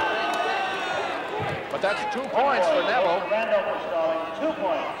 But that's 2 points for Neville. Randall for stalling. 2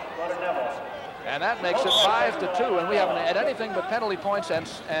 points for Neville. And that makes it 5-2, and we haven't had anything but penalty points and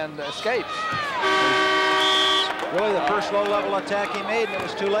escapes. Really the first low-level attack he made, and it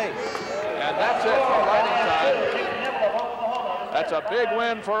was too late. And that's it for riding time. That's a big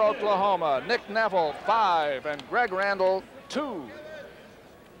win for Oklahoma. Nick Neville, 5, and Greg Randall, 2.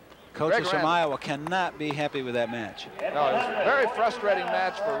 Coaches from Iowa cannot be happy with that match. No, it's a very frustrating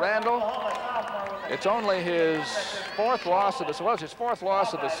match for Randall. It's only his 4th loss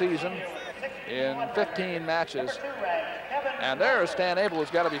of the season in 15 matches. And there's Stan Abel,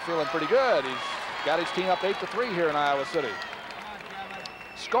 who's got to be feeling pretty good. He's got his team up 8-3 here in Iowa City.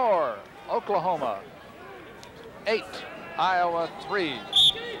 Score, Oklahoma 8, Iowa 3.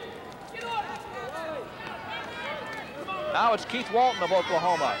 Now it's Keith Walton of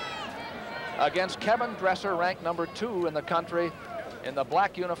Oklahoma against Kevin Dresser, ranked number 2 in the country in the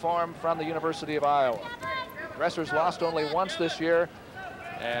black uniform from the University of Iowa. Dresser's lost only once this year,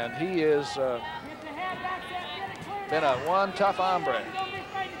 and he is been one tough hombre.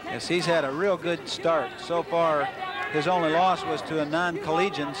 Yes, he's had a real good start. So far, his only loss was to a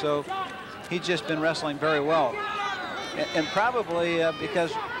non-collegian, so he's just been wrestling very well. And probably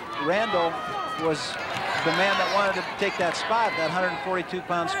because Randall was the man that wanted to take that spot, that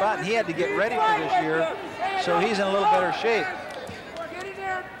 142-pound spot, and he had to get ready for this year, so he's in a little better shape.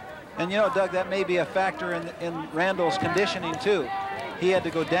 And you know, Doug, that may be a factor in Randall's conditioning too. He had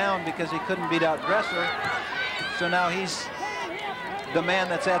to go down because he couldn't beat out Dresser, so now he's the man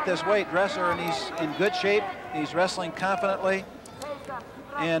that's at this weight, Dresser, and he's in good shape. He's wrestling confidently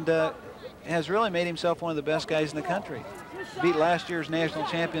and has really made himself one of the best guys in the country. Beat last year's national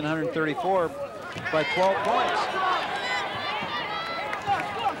champion 134 by 12 points.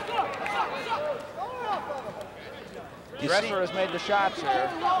 Dresser has made the shots here.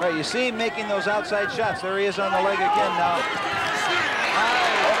 Right, you see him making those outside shots. There he is on the leg again now.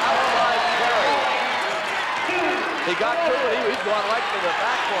 Outside carry. He got to it. He's going right to the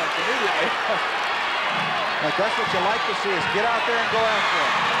back points immediately. Like that's what you like to see, is get out there and go after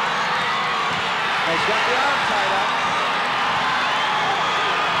him. Now he's got the arm tied up.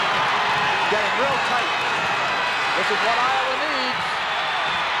 Getting real tight. This is what Iowa needs.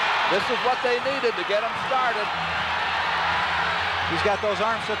 This is what they needed to get him started. He's got those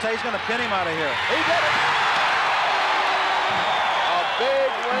arms so tight, he's going to pin him out of here. He did it. A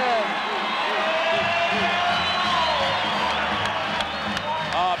big win.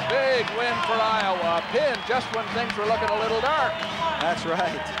 A big win for Iowa. A pin just when things were looking a little dark. That's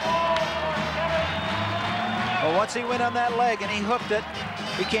right. Well, once he went on that leg and he hooked it,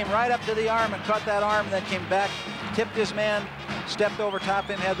 he came right up to the arm and caught that arm, and then came back, tipped his man, stepped over top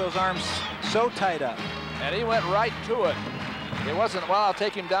him, had those arms so tied up. And he went right to it. It wasn't, well, I'll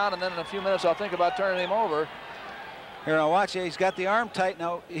take him down, and then in a few minutes I'll think about turning him over. Here, now watch it. He's got the arm tight.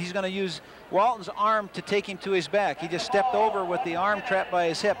 Now he's going to use Walton's arm to take him to his back. He just stepped over with the arm trapped by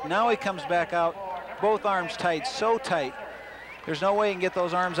his hip. Now he comes back out, both arms tight, so tight. There's no way he can get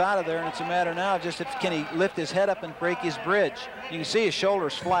those arms out of there, and it's a matter now just if can he lift his head up and break his bridge. You can see his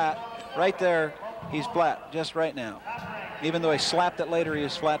shoulder's flat. Right there, he's flat, just right now. Even though he slapped it later, he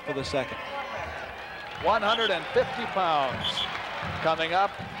is flat for the second. 150 pounds. Coming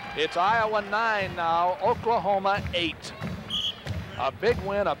up, it's Iowa 9 now, Oklahoma 8. A big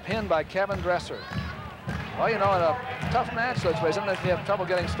win, a pin by Kevin Dresser. Well, you know, in a tough match, let's face it, if you have trouble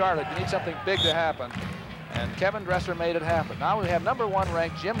getting started, you need something big to happen. And Kevin Dresser made it happen. Now we have #1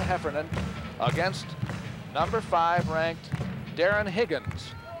 ranked Jim Heffernan against #5 ranked Darren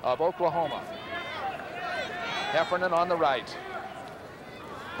Higgins of Oklahoma. Heffernan on the right.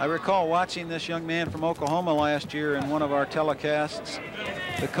 I recall watching this young man from Oklahoma last year in one of our telecasts.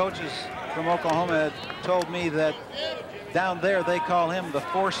 The coaches from Oklahoma had told me that down there they call him the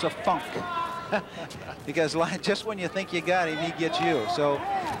force of funk. Because just when you think you got him, he gets you. So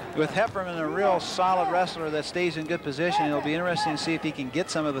with Heffernan, a real solid wrestler that stays in good position, it'll be interesting to see if he can get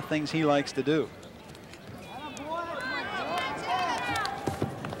some of the things he likes to do.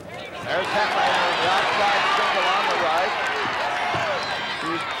 There's Heffernan on the outside single on the right.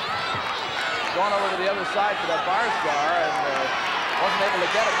 He's gone over to the other side for that bar scar and wasn't able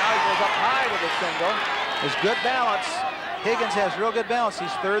to get it. Now he goes up high with a single. His good balance. Higgins has real good balance.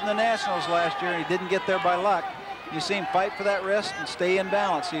 He's third in the Nationals last year, and he didn't get there by luck. You see him fight for that wrist and stay in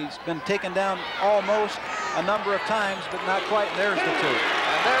balance. He's been taken down almost a number of times, but not quite. There's the two.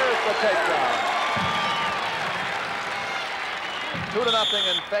 And there's the takedown.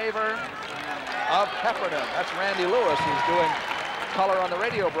 2-0 in favor of Heffernan. That's Randy Lewis, who's doing color on the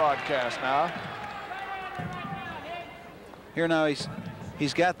radio broadcast now. Here now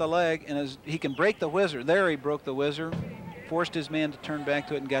he's got the leg, and he can break the whizzer. There he broke the whizzer, forced his man to turn back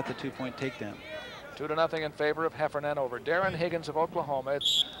to it and got the 2-point takedown. 2-0 in favor of Heffernan over Darren Higgins of Oklahoma.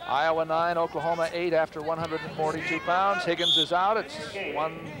 It's Iowa 9, Oklahoma 8 after 142 pounds. Higgins is out. It's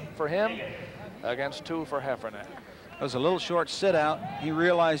 1 for him against 2 for Heffernan. It was a little short sit out. He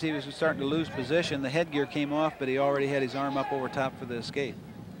realized he was starting to lose position. The headgear came off, but he already had his arm up over top for the escape.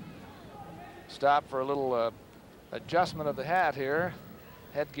 Stop for a little adjustment of the hat here.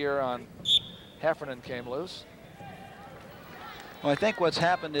 Headgear on Heffernan came loose. Well, I think what's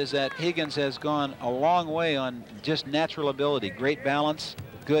happened is that Higgins has gone a long way on just natural ability, great balance,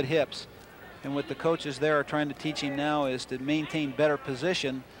 good hips. And what the coaches there are trying to teach him now is to maintain better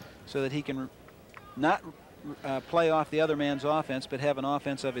position so that he can not play off the other man's offense, but have an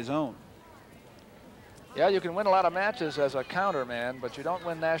offense of his own. Yeah, you can win a lot of matches as a counter man, but you don't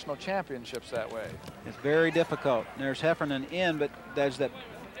win national championships that way. It's very difficult. There's Heffernan in, but there's that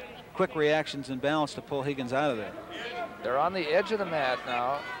quick reactions and balance to pull Higgins out of there. They're on the edge of the mat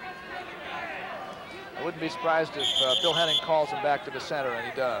now. I wouldn't be surprised if Bill Henning calls him back to the center, and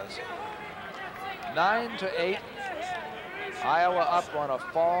he does. 9-8. Iowa up on a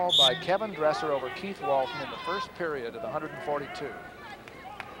fall by Kevin Dresser over Keith Walton in the first period of the 142.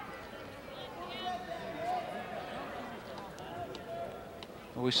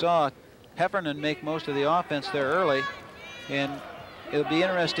 We saw Heffernan make most of the offense there early, and it'll be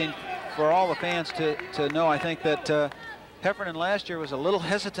interesting for all the fans to know, I think, that Heffernan last year was a little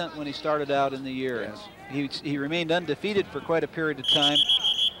hesitant when he started out in the year. Yes. He remained undefeated for quite a period of time.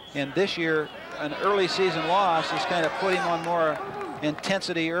 And this year, an early season loss has kind of put him on more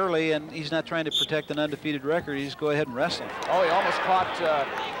intensity early, and he's not trying to protect an undefeated record. He just go ahead and wrestle. Oh, he almost caught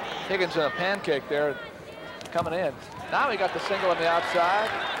Higgins in a pancake there coming in. Now he got the single on the outside.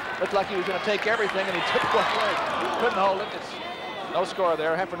 Looked like he was going to take everything, and he took one away. Couldn't hold it. It's no score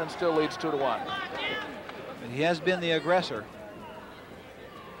there. Heffernan still leads 2-1. But he has been the aggressor.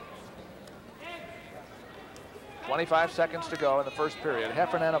 25 seconds to go in the first period.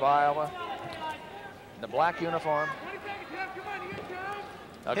 Heffernan of Iowa in the black uniform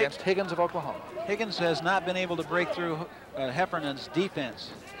against Higgins of Oklahoma. Higgins has not been able to break through Heffernan's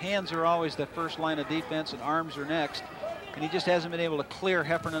defense. Hands are always the first line of defense, and arms are next. And he just hasn't been able to clear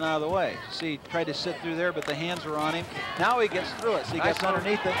Heffernan out of the way. See, he tried to sit through there, but the hands were on him. Now he gets through it. So he gets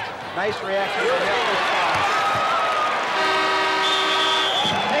underneath it. Nice reaction from Heffernan.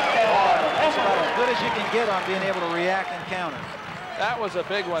 That's about as good as you can get on being able to react and counter. That was a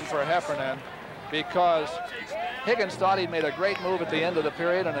big one for Heffernan because Higgins thought he'd made a great move at the end of the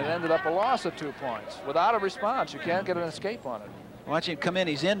period, and it ended up a loss of 2 points. Without a response, you can't get an escape on it. Watch him come in.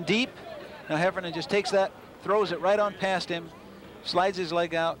 He's in deep. Now Heffernan just takes that, throws it right on past him, slides his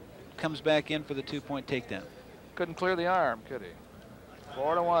leg out, comes back in for the 2-point takedown. Couldn't clear the arm, could he?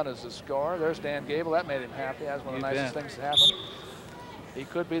 4-1 is the score. There's Dan Gable. That made him happy. That's one of the nicest things that happened. He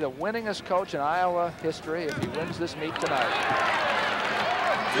could be the winningest coach in Iowa history if he wins this meet tonight.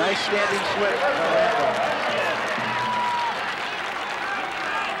 Nice standing switch.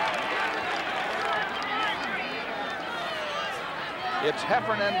 It's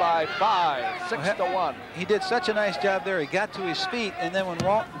Heffernan by 5, 6-1. He did such a nice job there. He got to his feet, and then when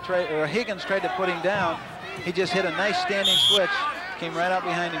Higgins tried to put him down, he just hit a nice standing switch, came right out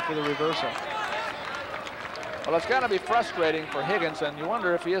behind him for the reversal. Well, it's got to be frustrating for Higgins, and you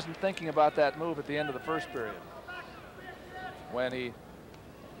wonder if he isn't thinking about that move at the end of the first period, when he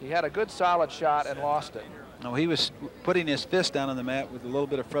had a good solid shot and lost it. No, he was putting his fist down on the mat with a little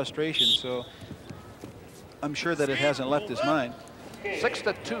bit of frustration, so I'm sure that it hasn't left his mind.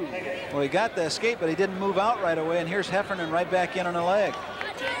 6-2. Well, he got the escape, but he didn't move out right away, and here's Heffernan right back in on a leg.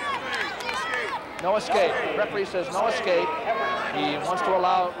 No escape. The referee says no escape. He wants to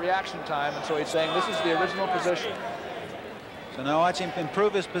allow reaction time, and so he's saying this is the original position. So now watch him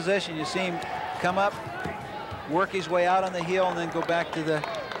improve his position. You see him come up, work his way out on the heel, and then go back to the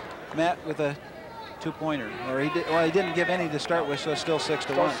mat with a 2-pointer. Or he didn't give any to start with, so it's still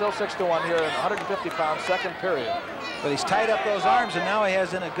 6-1. So it's still 6-1 here in 150-pound second period. But he's tied up those arms, and now he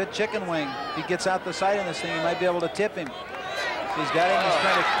has in a good chicken wing. If he gets out the side of this thing, he might be able to tip him. He's got him. He's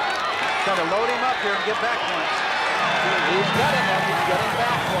trying to load him up here and get back points. He's got him up. He's getting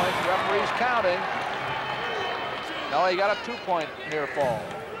back points. Referee's counting. No, he got a 2-point near fall.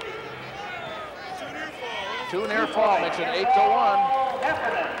 2 near fall makes it 8-1.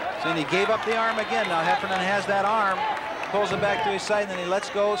 So and he gave up the arm again. Now Heffernan has that arm, pulls it back to his side, and then he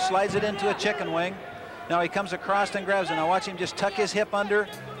lets go, slides it into a chicken wing. Now he comes across and grabs it. Now watch him just tuck his hip under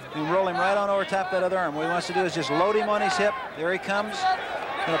and roll him right on over top that other arm. What he wants to do is just load him on his hip. There he comes.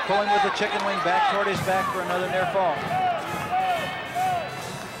 Going to pull him with the chicken wing back toward his back for another near fall.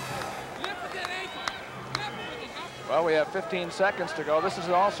 Well, we have 15 seconds to go. This is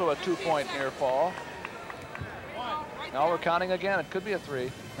also a 2-point near fall. Now we're counting again. It could be a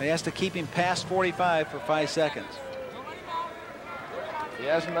 3. He has to keep him past 45 for 5 seconds. He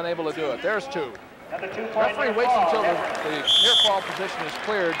hasn't been able to do it. There's 2. The referee waits until the near fall position is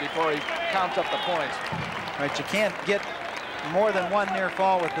cleared before he counts up the points. Right, you can't get more than 1 near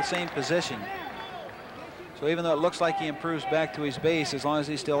fall with the same position. So even though it looks like he improves back to his base, as long as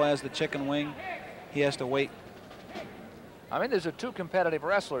he still has the chicken wing, he has to wait. I mean, these are 2 competitive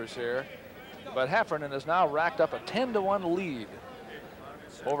wrestlers here, but Heffernan has now racked up a 10-1 lead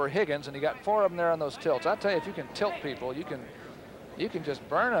over Higgins, and he got 4 of them there on those tilts. I tell you, if you can tilt people, you can just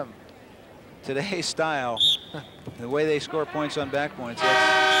burn them. Today's style, the way they score points on back points,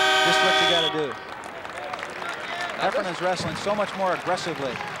 that's just what you got to do. Heffernan's wrestling so much more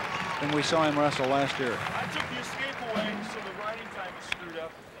aggressively than we saw him wrestle last year. I took the escape away, so the riding time is screwed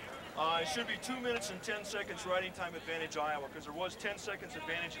up. It should be 2 minutes and 10 seconds riding time advantage Iowa, because there was 10 seconds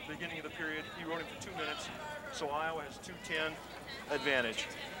advantage at the beginning of the period. He rode him for 2 minutes, so Iowa has 2:10 advantage.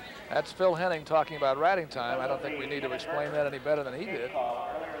 That's Phil Henning talking about riding time. I don't think we need to explain that any better than he did.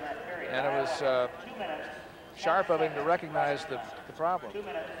 And it was sharp of him to recognize the problem.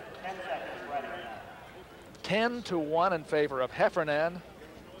 10-1 in favor of Heffernan.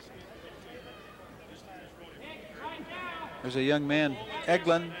 There's a young man,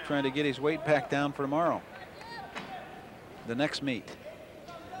 Eglin, trying to get his weight back down for tomorrow. the next meet.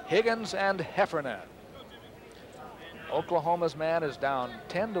 Higgins and Heffernan. Oklahoma's man is down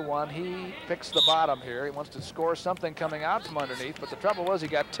 10-1. He picks the bottom here. He wants to score something coming out from underneath, but the trouble was he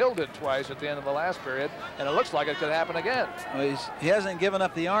got tilted twice at the end of the last period, and it looks like it could happen again. Well, he hasn't given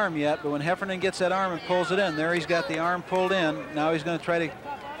up the arm yet, but when Heffernan gets that arm and pulls it in, there he's got the arm pulled in. Now he's going to try to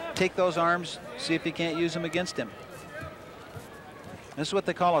take those arms, see if he can't use them against him. This is what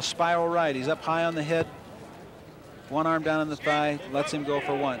they call a spiral right. He's up high on the head, one arm down on the thigh, lets him go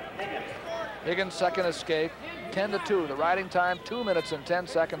for one. Higgins' second escape, 10-2. The riding time, 2 minutes and 10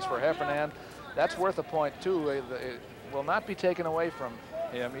 seconds for Heffernan. That's worth a point, too. It will not be taken away from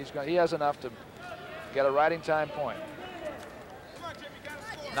him. He has enough to get a riding time point.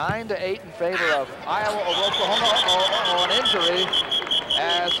 9-8 in favor of Iowa over Oklahoma. An injury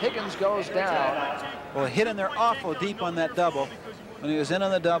as Higgins goes down. Well, hit in there awful deep on that double. When he was in on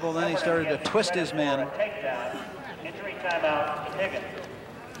the double, then he started to twist his man. Injury timeout to Higgins.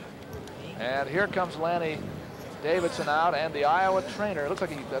 And here comes Lanny Davidson out, and the Iowa trainer. It looks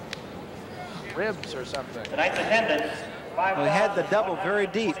like he got ribs or something. Tonight's attendance. Well, he had the double very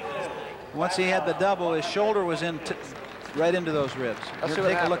deep. Once he had the double, his shoulder was in right into those ribs. Let's Here, see what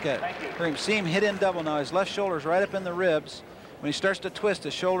take a look happened. at it. Here, you see him hit in double now. His left shoulder's right up in the ribs. When he starts to twist,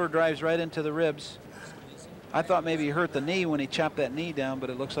 his shoulder drives right into the ribs. I thought maybe he hurt the knee when he chopped that knee down, but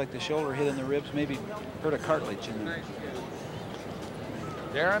it looks like the shoulder hit in the ribs, maybe hurt a cartilage in there.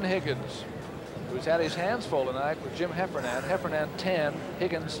 Darren Higgins, who's had his hands full tonight with Jim Heffernan. Heffernan 10,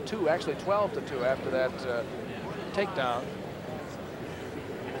 Higgins 2, actually 12-2 after that takedown.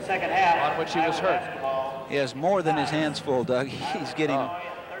 In the second half, on which he was hurt. He has more than his hands full, Doug. He's getting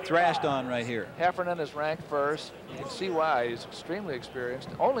thrashed on right here. Heffernan is ranked first. You can see why. He's extremely experienced.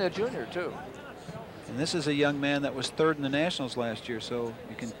 Only a junior, too. And this is a young man that was third in the Nationals last year, so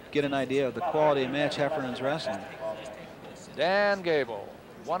you can get an idea of the quality of match Heffernan's wrestling. Dan Gable,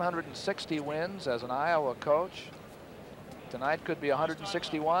 160 wins as an Iowa coach. Tonight could be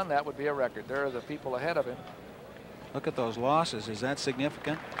 161. That would be a record. There are the people ahead of him. Look at those losses. Is that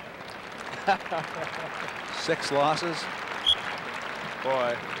significant? 6 losses.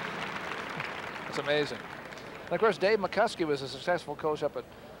 Boy, that's amazing. And of course, Dave McCuskey was a successful coach up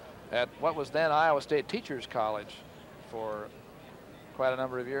at what was then Iowa State Teachers College for quite a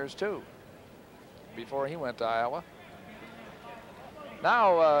number of years, too, before he went to Iowa.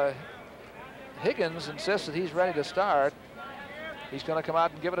 Now, Higgins insists that he's ready to start. He's going to come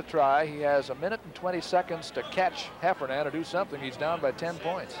out and give it a try. He has 1 minute and 20 seconds to catch Heffernan or do something. He's down by 10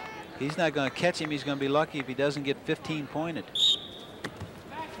 points. He's not going to catch him. He's going to be lucky if he doesn't get 15 pointed.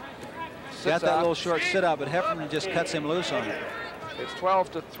 Got that little short sit out, but Heffernan just cuts him loose on it. It's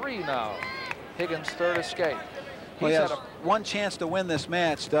 12-3 now. Higgins' third escape. Well, he has one chance to win this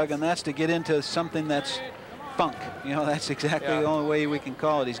match, Doug, and that's to get into something that's funk. You know, that's exactly the only way we can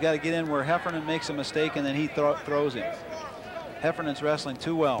call it. He's got to get in where Heffernan makes a mistake and then he throws him. Heffernan's wrestling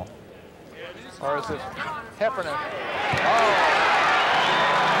too well. Or is it Heffernan? Oh!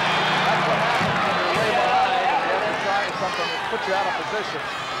 That's what happens when you're way behind and you have to try something that puts you out of position.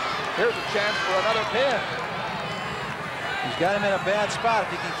 Here's a chance for another pin. He's got him in a bad spot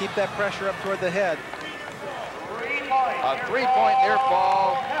if he can keep that pressure up toward the head. A 3-point near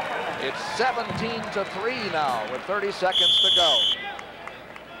fall. It's 17-3 now with 30 seconds to go.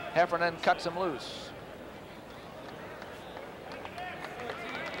 Heffernan cuts him loose.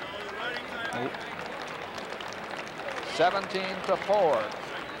 Oh. 17-4.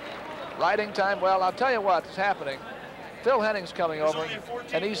 Riding time. Well, I'll tell you what's happening. Phil Henning's coming over,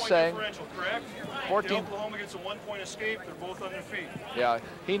 and he's saying 14. Oklahoma gets a 1-point escape. They're both on their feet. Yeah,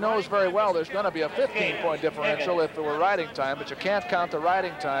 he knows very well there's going to be a 15-point differential if it were riding time, but you can't count the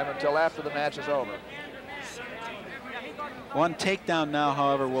riding time until after the match is over. One takedown now,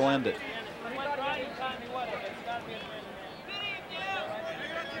 however, will end it.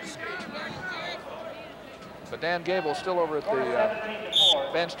 But Dan Gable's still over at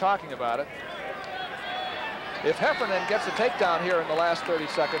the bench talking about it. If Heffernan gets a takedown here in the last 30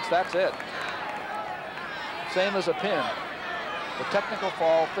 seconds, that's it. Same as a pin. The technical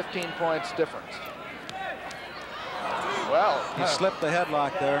fall, 15 points difference. Well, he slipped the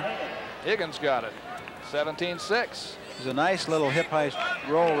headlock there. Higgins got it. 17-6. There's a nice little hip high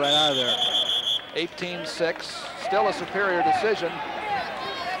roll right out of there. 18-6. Still a superior decision.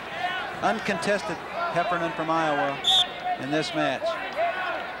 Uncontested Heffernan from Iowa in this match.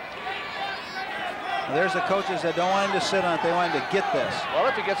 Now, there's the coaches that don't want him to sit on it. They want him to get this. Well,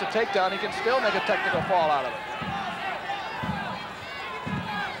 if he gets a takedown, he can still make a technical fall out of it.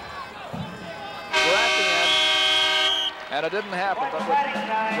 We're at the end. and it didn't happen. But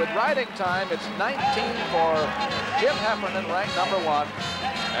with riding time, it's 19 for Jim Heffernan, ranked number 1,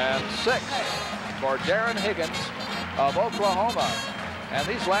 and 6 for Darren Higgins of Oklahoma. And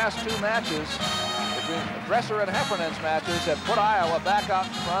these last 2 matches, between Dresser and Heffernan's matches, have put Iowa back out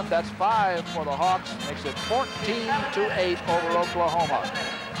in front. That's 5 for the Hawks, makes it 14-8 over Oklahoma.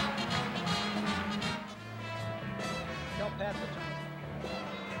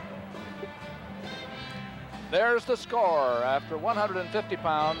 There's the score after 150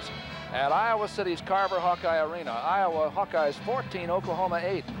 pounds at Iowa City's Carver Hawkeye Arena. Iowa Hawkeyes 14, Oklahoma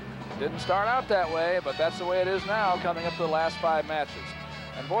 8. Didn't start out that way, but that's the way it is now, coming up to the last 5 matches.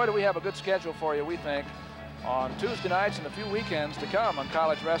 And boy, do we have a good schedule for you, we think, on Tuesday nights and a few weekends to come on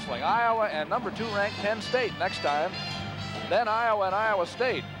college wrestling. Iowa and number 2 ranked Penn State next time. Then Iowa and Iowa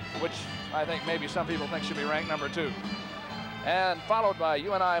State, which I think maybe some people think should be ranked number 2. And followed by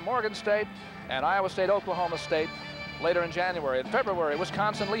UNI Morgan State and Iowa State Oklahoma State later in January. In February,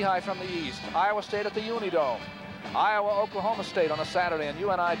 Wisconsin Lehigh from the east, Iowa State at the Unidome, Iowa Oklahoma State on a Saturday, and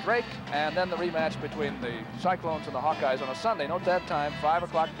UNI Drake, and then the rematch between the Cyclones and the Hawkeyes on a Sunday. Note that time,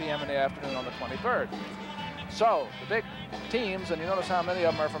 5:00 p.m. in the afternoon on the 23rd. So the big teams, and you notice how many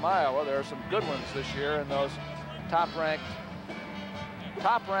of them are from Iowa. There are some good ones this year, and those top-ranked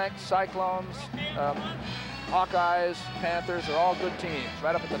Cyclones, Hawkeyes, Panthers are all good teams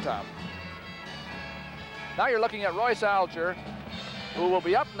right up at the top. Now you're looking at Royce Alger, who will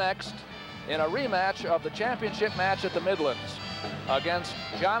be up next in a rematch of the championship match at the Midlands against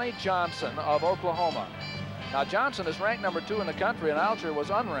Johnny Johnson of Oklahoma. Now Johnson is ranked number 2 in the country, and Alger was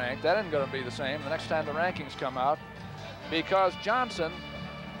unranked. That isn't going to be the same the next time the rankings come out, because Johnson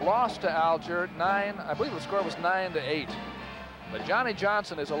lost to Alger 9, I believe the score was 9-8. But Johnny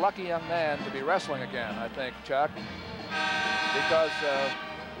Johnson is a lucky young man to be wrestling again, I think, Chuck, because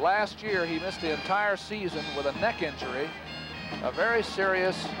last year he missed the entire season with a neck injury, a very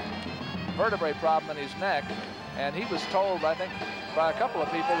serious vertebrae problem in his neck, and he was told, I think, by a couple of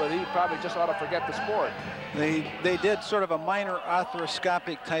people that he probably just ought to forget the sport. They did sort of a minor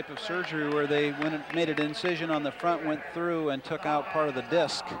arthroscopic type of surgery where they made an incision on the front, went through and took out part of the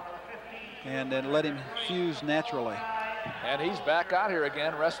disc, and then let him fuse naturally. And he's back out here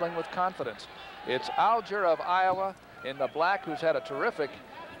again, wrestling with confidence. It's Alger of Iowa in the black, who's had a terrific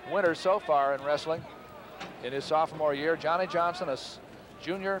winter so far in wrestling in his sophomore year. Johnny Johnson, a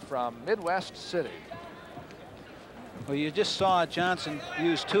junior from Midwest City. Well, you just saw Johnson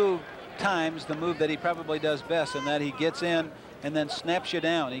use 2 times the move that he probably does best, and that he gets in and then snaps you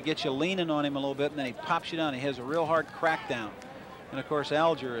down. He gets you leaning on him a little bit, and then he pops you down. He has a real hard crackdown. And of course,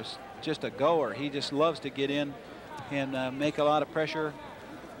 Alger is just a goer. He just loves to get in and make a lot of pressure,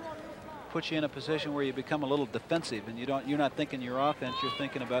 put you in a position where you become a little defensive, and you're not thinking your offense, you're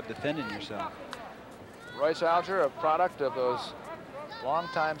thinking about defending yourself. Royce Alger, a product of those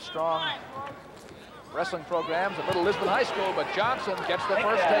long-time strong wrestling programs at Little Lisbon High School, but Johnson gets the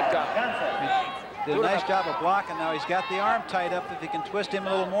first takedown. He did a nice job of blocking. Now he's got the arm tied up. If he can twist him a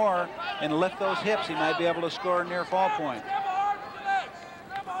little more and lift those hips, he might be able to score a near fall point.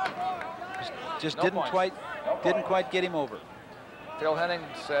 Just didn't quite get him over. Phil Henning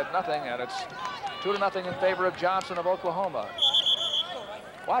said nothing, and it's 2-0 in favor of Johnson of Oklahoma.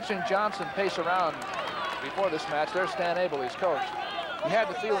 Watching Johnson pace around before this match, there's Stan Abel, his coach. He had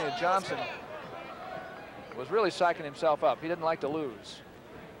the feeling that Johnson was really psyching himself up. He didn't like to lose.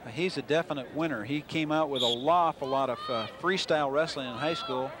 He's a definite winner. He came out with a awful lot of freestyle wrestling in high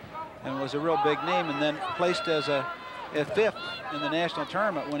school and was a real big name, and then placed as a 5th in the national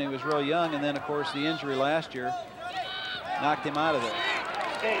tournament when he was real young, and then of course the injury last year knocked him out of it.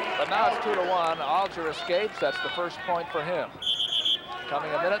 But now it's 2-1. Alger escapes. That's the first point for him.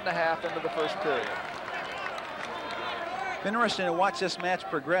 Coming a minute and a half into the first period. Interesting to watch this match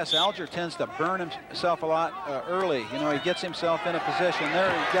progress. Alger tends to burn himself a lot early. You know, he gets himself in a position.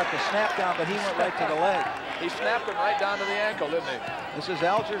 There he got the snap down, but he went right to the leg. He snapped him right down to the ankle, didn't he? This is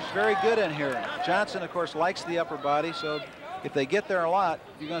Alger's very good in here. Johnson, of course, likes the upper body, so if they get there a lot,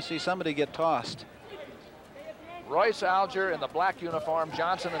 you're going to see somebody get tossed. Royce Alger in the black uniform,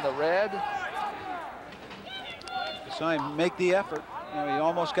 Johnson in the red. You saw him make the effort. You know, he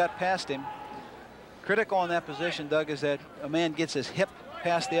almost got past him. Critical in that position, Doug, is that a man gets his hip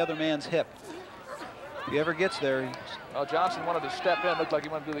past the other man's hip. If he ever gets there. Well, Johnson wanted to step in. Looked like he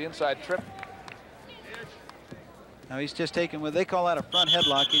wanted to do the inside trip. Now he's just taking what they call that a front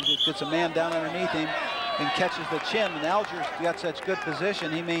headlock. He just gets a man down underneath him and catches the chin. And Alger's got such good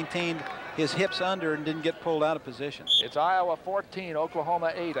position, he maintained his hips under and didn't get pulled out of position. It's Iowa 14,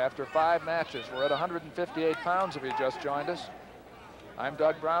 Oklahoma 8 after 5 matches. We're at 158 pounds if you just joined us. I'm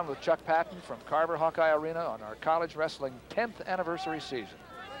Doug Brown with Chuck Patton from Carver Hawkeye Arena on our college wrestling 10th anniversary season.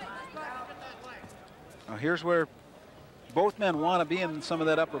 Now here's where both men want to be in some of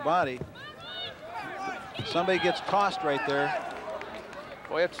that upper body. Somebody gets tossed right there.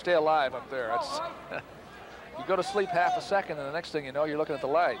 Boy, you have to stay alive up there. You go to sleep half a second, and the next thing you know, you're looking at the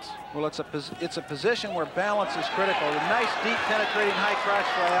lights. Well, it's a position where balance is critical. A nice, deep, penetrating high crotch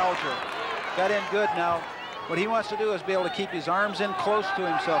by Alger. Got in good now. What he wants to do is be able to keep his arms in close to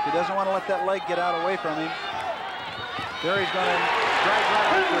himself. He doesn't want to let that leg get out away from him. There he's going to drive right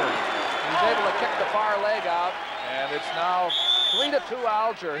up there. He's able to kick the far leg out, and it's now 3-2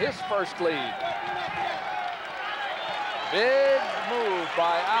 Alger, his first lead. Big move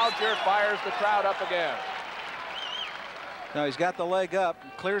by Alger, fires the crowd up again. Now he's got the leg up,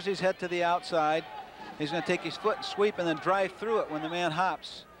 clears his head to the outside. He's going to take his foot and sweep and then drive through it when the man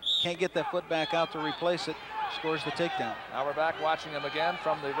hops. Can't get that foot back out to replace it. Scores the takedown. Now we're back watching him again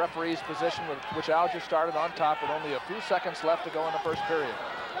from the referee's position, with which Alger started on top with only a few seconds left to go in the first period.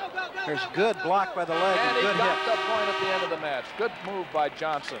 There's good block by the leg And he good got hit. the point at the end of the match. Good move by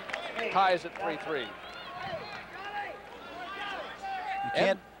Johnson. Ties at 3-3.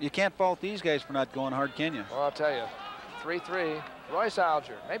 You can't fault these guys for not going hard, can you? Well, I'll tell you, 3-3. Royce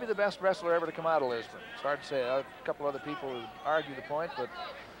Alger, maybe the best wrestler ever to come out of Lisbon. It's hard to say. A couple other people would argue the point, but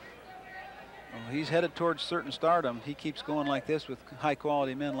well, he's headed towards certain stardom. He keeps going like this with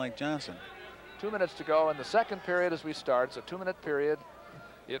high-quality men like Johnson. 2 minutes to go in the second period as we start. It's a 2-minute period.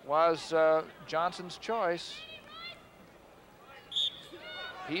 It was Johnson's choice.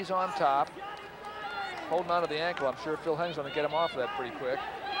 He's on top, holding on to the ankle. I'm sure Phil Heng's going to get him off of that pretty quick.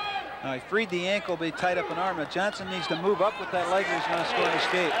 Now he freed the ankle, but he tied up an arm. Now Johnson needs to move up with that leg or he's going to score an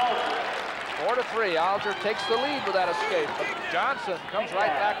escape. 4-3. Alger takes the lead with that escape, but Johnson comes right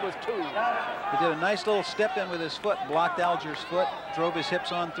back with 2. He did a nice little step in with his foot, blocked Alger's foot, drove his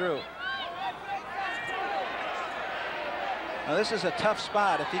hips on through. Now this is a tough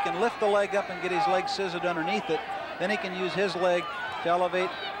spot. If he can lift the leg up and get his leg scissored underneath it, then he can use his leg to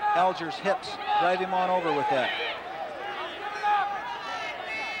elevate Alger's hips, drive him on over with that.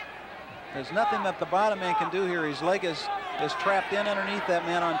 There's nothing that the bottom man can do here. His leg is trapped in underneath that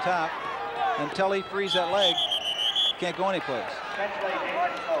man on top. Until he frees that leg, can't go anyplace.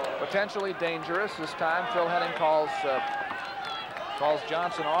 Potentially dangerous this time. Phil Henning calls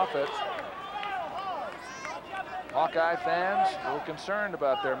Johnson off it. Hawkeye fans a little concerned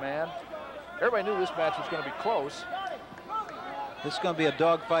about their man. Everybody knew this match was going to be close. This is going to be a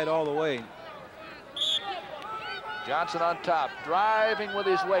dogfight all the way. Johnson on top, driving with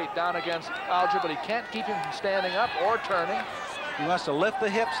his weight down against Alger, but he can't keep him from standing up or turning. He wants to lift the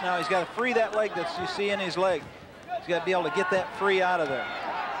hips now. He's got to free that leg that you see in his leg. He's got to be able to get that free out of there.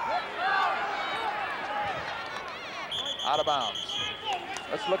 Out of bounds.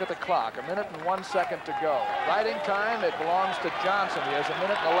 Let's look at the clock. 1 minute and 1 second to go. Riding time, it belongs to Johnson. He has 1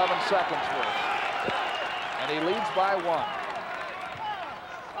 minute and 11 seconds worth. And he leads by 1.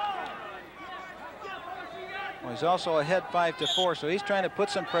 Well, he's also ahead 5-4, so he's trying to put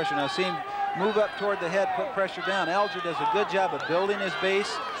some pressure. Now see him move up toward the head, put pressure down. Alger does a good job of building his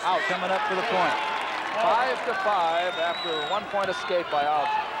base, out coming up for the point. 5-5 after a 1-point escape by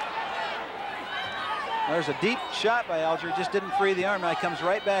Alger. There's a deep shot by Alger, just didn't free the arm. Now he comes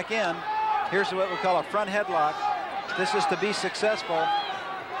right back in. Here's what we call a front headlock. This is to be successful.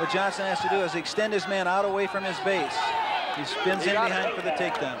 What Johnson has to do is extend his man out away from his base. He spins in behind for the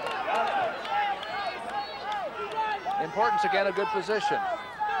takedown. Importance again, a good position.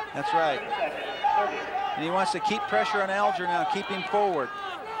 That's right. And he wants to keep pressure on Alger now, keep him forward.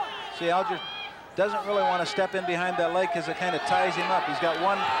 See, Alger doesn't really want to step in behind that leg because it kind of ties him up. He's got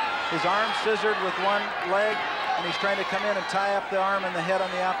his arm scissored with one leg, and he's trying to come in and tie up the arm and the head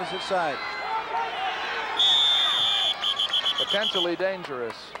on the opposite side. Potentially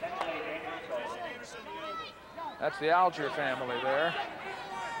dangerous. That's the Alger family there.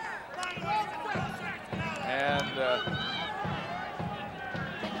 And I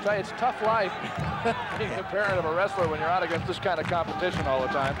tell you, it's a tough life being the parent of a wrestler when you're out against this kind of competition all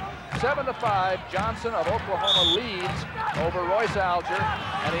the time. 7-5, Johnson of Oklahoma leads over Royce Alger,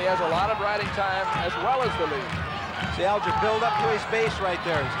 and he has a lot of riding time as well as the lead. See Alger build up to his base right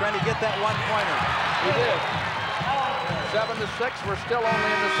there. He's trying to get that one-pointer. He did. 7-6, we're still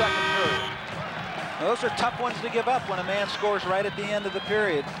only in the second period. Now, those are tough ones to give up when a man scores right at the end of the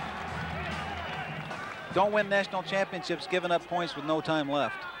period. Don't win national championships giving up points with no time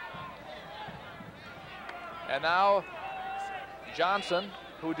left. And now Johnson,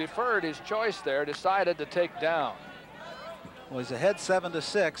 who deferred his choice there, decided to take down. Well, he's ahead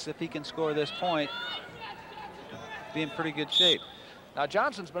 7-6. If he can score this point, be in pretty good shape. Now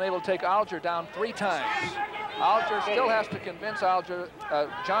Johnson's been able to take Alger down 3 times. Alger still has to convince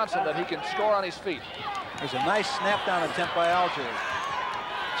Johnson that he can score on his feet. There's a nice snap down attempt by Alger.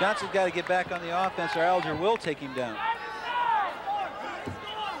 Johnson's got to get back on the offense or Alger will take him down.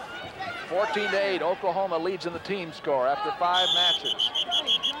 14-8, Oklahoma leads in the team score after 5 matches.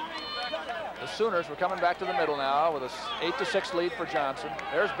 The Sooners were coming back to the middle now with a 8-6 lead for Johnson.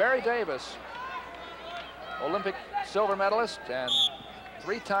 There's Barry Davis, Olympic silver medalist and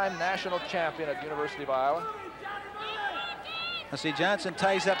 3-time national champion at University of Iowa. I see Johnson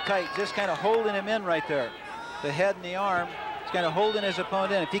ties up tight, just kind of holding him in right there. The head and the arm, he's kind of holding his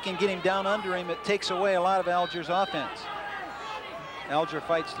opponent in. If he can get him down under him, it takes away a lot of Alger's offense. Alger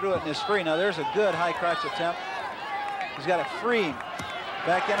fights through it and is free. Now there's a good high crotch attempt. He's got to free him.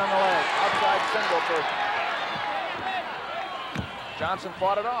 Back in on the leg. Outside single for Johnson,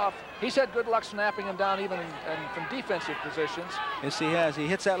 fought it off. He's had good luck snapping him down even from defensive positions. Yes, he has. He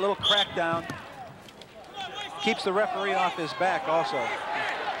hits that little crack down. Keeps the referee off his back also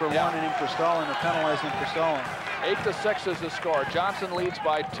for warning him for stalling or penalizing him for stalling. 8-6 is the score. Johnson leads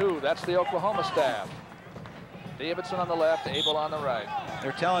by 2. That's the Oklahoma staff. Davidson on the left, Abel on the right.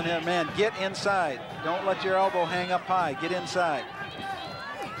 They're telling him, man, get inside. Don't let your elbow hang up high. Get inside.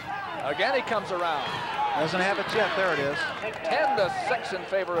 Again, he comes around. Doesn't have it yet. There it is. 10-6 in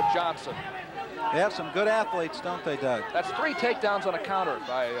favor of Johnson. They have some good athletes, don't they, Doug? That's 3 takedowns on a counter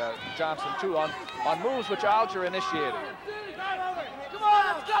by Johnson, too, on moves which Alger initiated.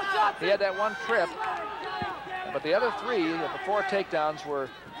 He had that 1 trip, but the other 3 of the 4 takedowns were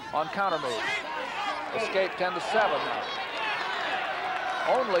on counter moves. Escape 10-7 now.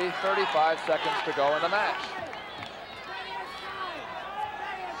 Only 35 seconds to go in the match.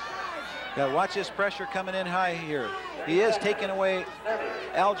 Got to watch this pressure coming in high here. He is taking away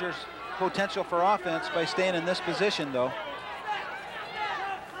Alger's potential for offense by staying in this position, though.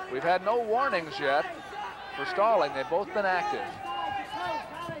 We've had no warnings yet for stalling. They've both been active.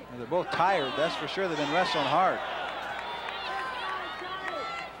 Well, they're both tired, that's for sure. They've been wrestling hard.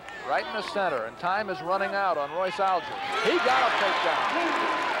 Right in the center, and time is running out on Royce Alger. He got a takedown.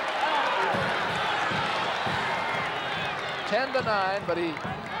 10-9, but he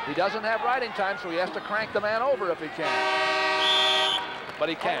doesn't have riding time, so he has to crank the man over if he can. But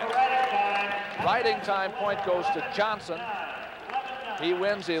he can't. Riding time point goes to Johnson. He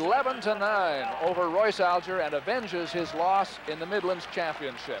wins 11-9 over Royce Alger and avenges his loss in the Midlands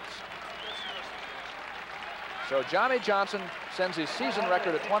Championships. So Johnny Johnson sends his season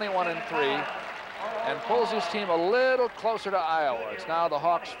record at 21-3 and pulls his team a little closer to Iowa. It's now the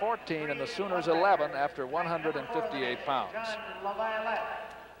Hawks 14 and the Sooners 11 after 158 pounds.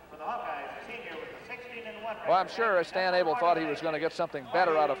 Well, I'm sure Stan Abel thought he was going to get something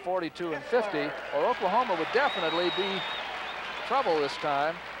better out of 42 and 50, or Oklahoma would definitely be trouble this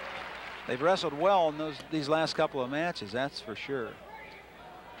time. They've wrestled well in these last couple of matches, that's for sure.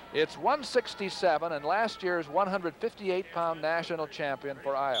 It's 167, and last year's 158-pound national champion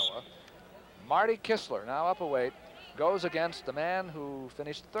for Iowa, Marty Kistler, now up a weight, goes against the man who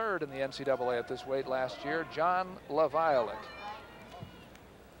finished 3rd in the NCAA at this weight last year, John LaViolette.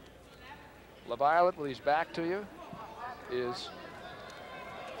 LaViolette, with his back to you, is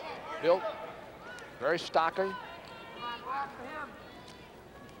built very stocky,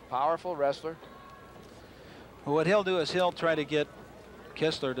 powerful wrestler. Well, what he'll do is he'll try to get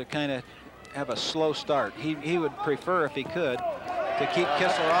Kistler to kind of have a slow start. He would prefer, if he could, to keep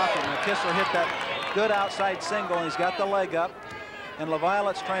Kistler off him. Now Kistler hit that good outside single, and he's got the leg up. And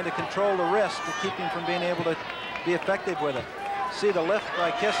LaViolette's trying to control the wrist to keep him from being able to be effective with it. See the lift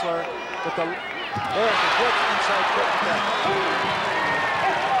by Kistler, but there's a good inside foot attack.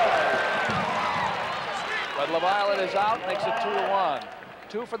 But LaViolette is out, makes it 2-1.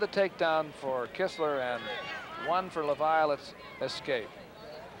 2 for the takedown for Kistler and 1 for LaViolette's escape.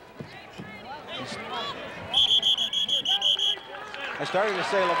 I started to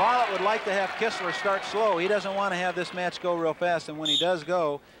say LaViolette would like to have Kistler start slow. He doesn't want to have this match go real fast, and when he does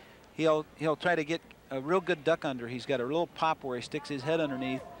go, he'll try to get a real good duck under. He's got a little pop where he sticks his head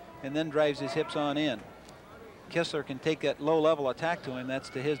underneath and then drives his hips on in. Kistler can take that low-level attack to him. That's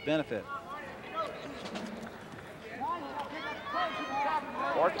to his benefit.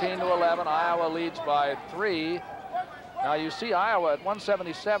 14-11, Iowa leads by 3. Now you see Iowa at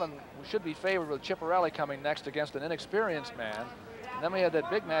 177 should be favored with Chiparelli coming next against an inexperienced man. And then we had that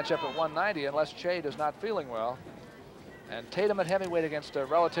big matchup at 190 unless Chade is not feeling well. And Tatum at heavyweight against a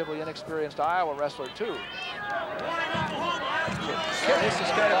relatively inexperienced Iowa wrestler too. This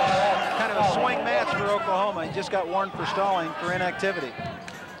is kind of a swing match for Oklahoma. He just got warned for stalling for inactivity.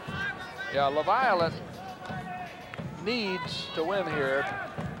 Yeah, LaViolette needs to win here.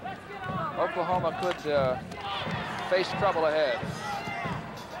 Oklahoma could face trouble ahead.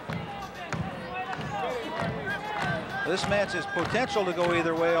 This match has potential to go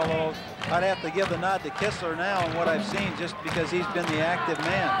either way, although I'd have to give the nod to Kistler now in what I've seen, just because he's been the active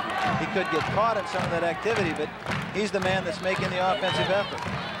man. He could get caught in some of that activity, but he's the man that's making the offensive effort.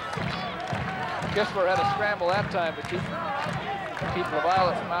 Kistler had a scramble that time to keep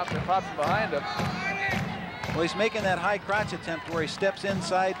LaViolette from out there, from behind him. Well, he's making that high crotch attempt where he steps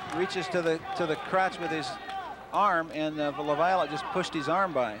inside, reaches to the crotch with his arm, and LaViolette just pushed his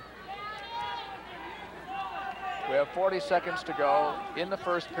arm by. We have 40 seconds to go in the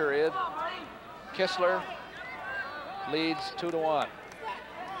first period. Kistler leads 2-1.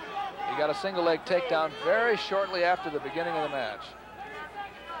 He got a single leg takedown very shortly after the beginning of the match.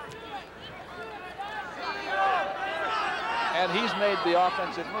 And he's made the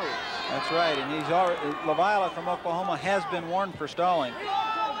offensive moves. That's right, and he's already, LaViolette from Oklahoma has been warned for stalling.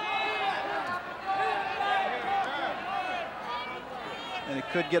 And he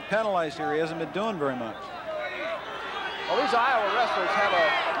could get penalized here. He hasn't been doing very much. Well, these Iowa wrestlers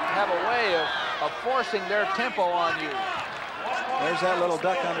have a way of forcing their tempo on you. There's that little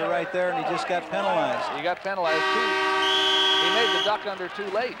duck under right there, and he just got penalized. He got penalized too. He made the duck under too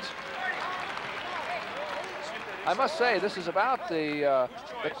late. I must say, this is about the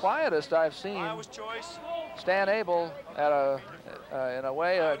quietest I've seen Stan Abel in a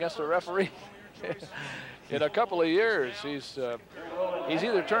way against a referee in a couple of years. He's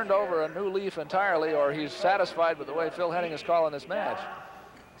either turned over a new leaf entirely, or he's satisfied with the way Phil Henning is calling this match.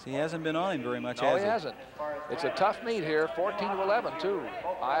 He hasn't been on him very much, No, he hasn't. It's a tough meet here, 14-11 too.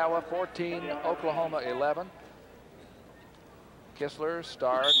 Iowa 14, Oklahoma 11. Kistler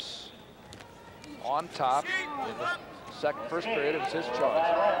starts on top in the first period. It was his choice.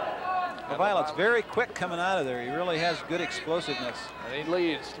 LaViolette's very quick coming out of there. He really has good explosiveness. And he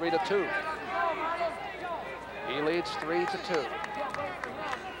leads 3-2. He leads 3-2.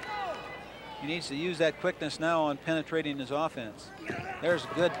 He needs to use that quickness now on penetrating his offense. There's a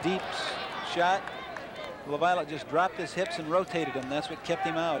good deep shot. LaViolette just dropped his hips and rotated him. That's what kept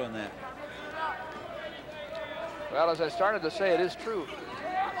him out on that. Well, as I started to say, it is true.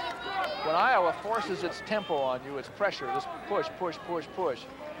 When Iowa forces its tempo on you, it's pressure, this push, push, push, push.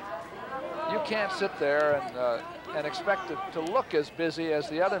 You can't sit there and expect it to look as busy as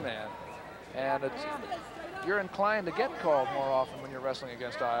the other man. And you're inclined to get called more often when you're wrestling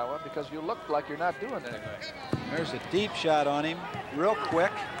against Iowa because you look like you're not doing anything. There's a deep shot on him, real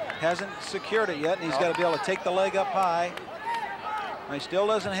quick. Hasn't secured it yet, and he's got to be able to take the leg up high. And he still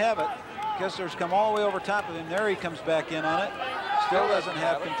doesn't have it. Kistler's come all the way over top of him. There he comes back in on it. Still doesn't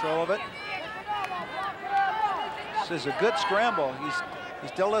have control of it. This is a good scramble. He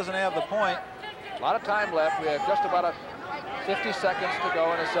still doesn't have the point. A lot of time left. We have just about 50 seconds to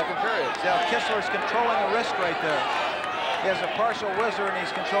go in the second period. See how Kistler's controlling the wrist right there. He has a partial whizzer and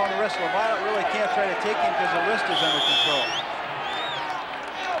he's controlling the wrist. LaViolette really can't try to take him because the wrist is under control.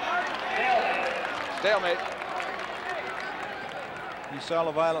 Stalemate. You saw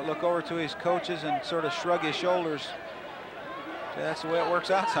LaViolette look over to his coaches and sort of shrug his shoulders. So that's the way it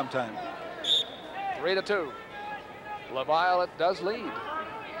works out sometimes. 3-2. LaViolette does lead.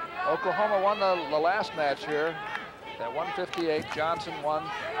 Oklahoma won the last match here at 158. Johnson won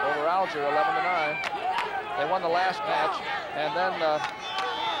over Alger 11-9. They won the last match, and then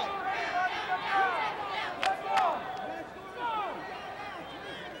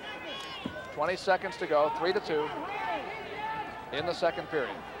 20 seconds to go, 3-2 in the second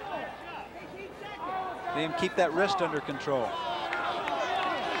period. They even keep that wrist under control.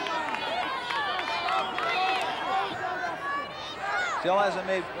 Still hasn't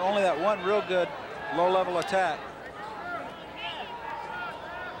made only that one real good low-level attack.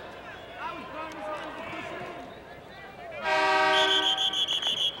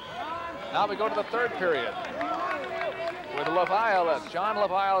 Now we go to the third period with LaViolette, John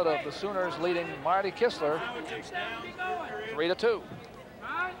LaViolette of the Sooners leading Marty Kistler 3-2.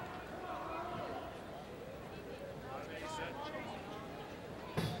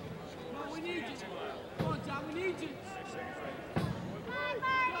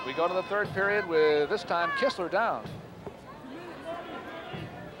 We go to the third period with this time Kistler down.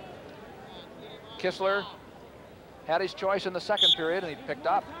 Kistler had his choice in the second period and he picked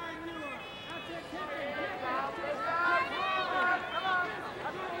up.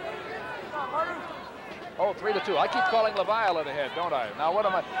 Oh, 3-2. I keep calling LaViolette ahead, don't I? Now, what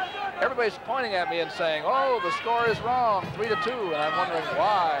am I? Everybody's pointing at me and saying, oh, the score is wrong, 3-2, and I'm wondering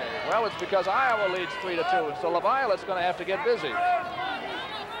why. Well, it's because Iowa leads 3-2, and so LaViolette's going to have to get busy.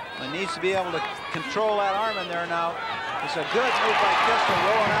 He needs to be able to control that arm in there now. It's a good move by Kistler,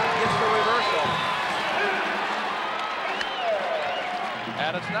 rolling out, gets the reversal.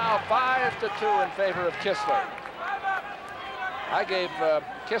 And it's now 5-2 in favor of Kistler. I gave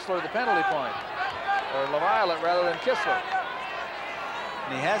Kistler the penalty point, or LaViolette rather than Kistler.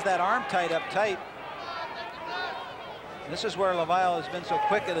 And he has that arm tied up tight. This is where LaViolette has been so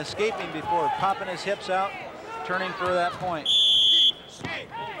quick at escaping before, popping his hips out, turning for that point.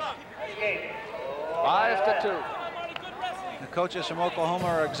 5-2. The coaches from Oklahoma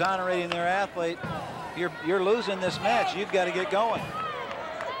are exonerating their athlete. You're losing this match. You've got to get going.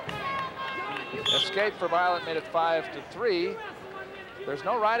 Escape for Violet made it 5-3. There's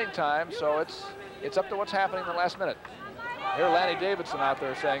no riding time, so it's up to what's happening in the last minute. Here, Lanny Davidson out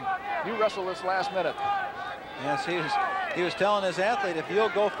there saying, "You wrestle this last minute." Yes, he was telling his athlete, if you'll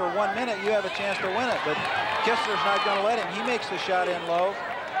go for 1 minute, you have a chance to win it. But Kistler's not going to let him. He makes the shot in low.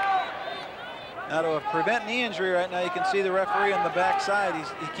 Now to prevent knee injury right now, you can see the referee on the back side.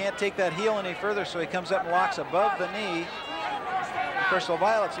 He can't take that heel any further, so he comes up and locks above the knee. Of course,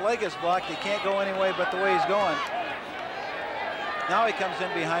 LaViolette's leg is blocked. He can't go any way but the way he's going. Now he comes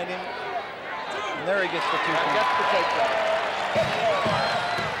in behind him, and there he gets the 2 points. Gets the takedown.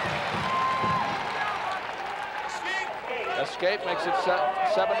 Escape makes it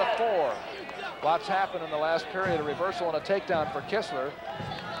 7-4. Lots happened in the last period, a reversal and a takedown for Kistler.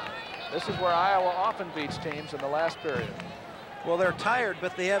 This is where Iowa often beats teams in the last period. Well, they're tired,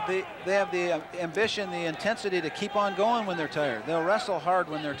 but they have the ambition, the intensity to keep on going when they're tired. They'll wrestle hard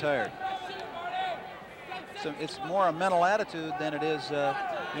when they're tired. So it's more a mental attitude than it is,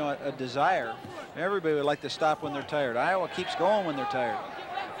 you know, a desire. Everybody would like to stop when they're tired. Iowa keeps going when they're tired.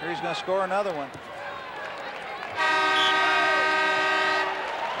 Here he's going to score another one.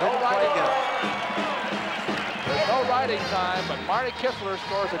 Didn't quite get it. There's no riding time, but Marty Kistler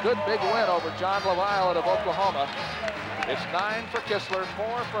scores a good big win over John LaViolette of Oklahoma. It's 9 for Kistler,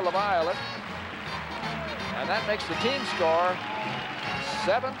 4 for LaViolette. And that makes the team score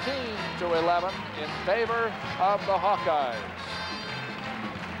 17-11 in favor of the Hawkeyes.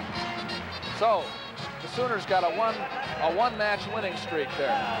 So the Sooners got a one-match winning streak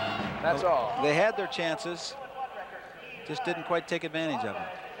there. That's all. They had their chances, just didn't quite take advantage of them.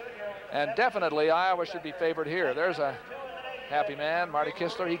 And definitely Iowa should be favored here. There's a happy man, Marty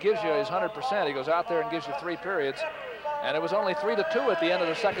Kistler. He gives you his 100%. He goes out there and gives you 3 periods. And it was only 3-2 at the end of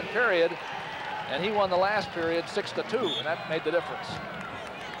the second period. And he won the last period 6-2, and that made the difference.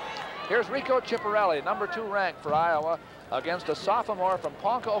 Here's Rico Ciparelli, number 2 ranked for Iowa, against a sophomore from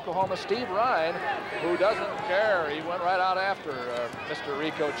Ponca, Oklahoma, Steve Ryan, who doesn't care. He went right out after Mr.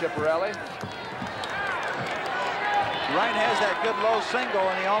 Rico Ciparelli. Ryan has that good low single,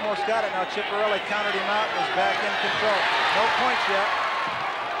 and he almost got it. Now Ciparelli countered him out and is back in control. No points yet.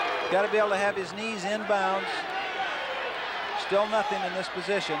 Got to be able to have his knees inbounds. Still nothing in this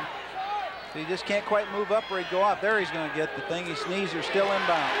position. So he just can't quite move up or he'd go off. There he's going to get the thing. His knees are still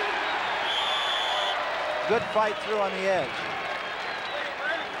inbound. Good fight through on the edge.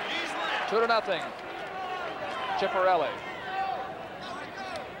 2-0. Ciparelli.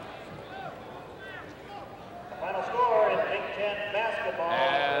 Final score in Big Ten basketball.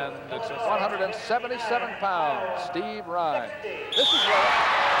 And it's at 177 pounds, Steve Ryan. This is where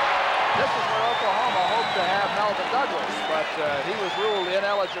Oklahoma hoped to have Melvin Douglas, but he was ruled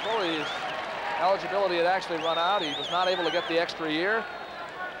ineligible. His eligibility had actually run out. He was not able to get the extra year.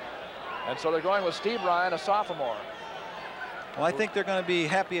 And so they're going with Steve Ryan, a sophomore. Well, I think they're going to be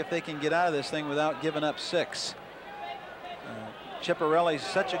happy if they can get out of this thing without giving up 6. Ciparelli's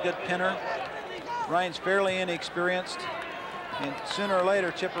such a good pinner. Ryan's fairly inexperienced. And sooner or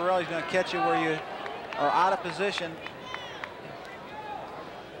later, Ciparelli's going to catch you where you are out of position.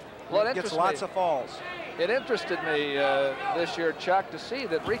 Well, it gets lots of falls. It interested me this year, Chuck, to see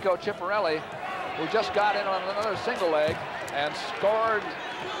that Rico Ciparelli, who just got in on another single leg and scored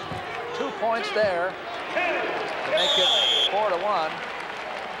 2 points there to make it 4-1.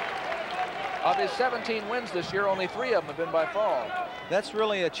 Of his 17 wins this year, only 3 of them have been by fall. That's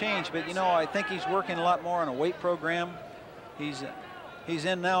really a change, but you know, I think he's working a lot more on a weight program. He's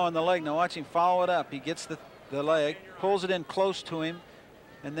in now on the leg. Now watch him follow it up. He gets the leg, pulls it in close to him,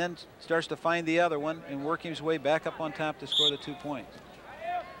 and then starts to find the other one and work his way back up on top to score the 2 points.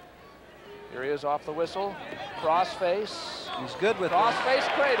 Here he is off the whistle. Cross face. He's good with cross face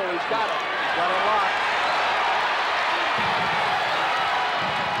cradle. He's got it. He's got it locked.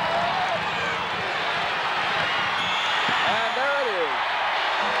 And there it is.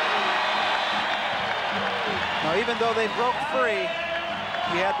 Now, even though they broke free,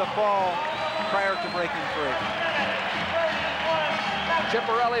 he had the fall prior to breaking free.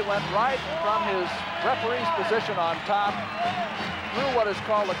 Chipperelli went right from his referee's position on top, threw what is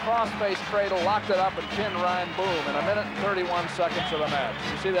called a cross-face cradle, locked it up, and chin Ryan boom in 1 minute and 31 seconds of the match.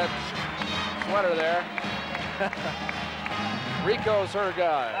 You see that sweater there? Rico's her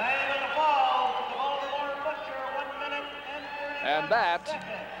guy. And that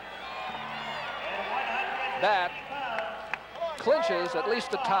clinches at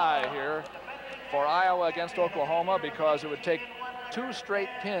least a tie here for Iowa against Oklahoma, because it would take 2 straight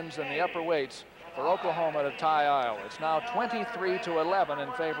pins in the upper weights for Oklahoma to tie Iowa. It's now 23-11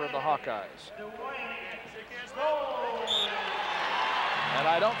 in favor of the Hawkeyes. And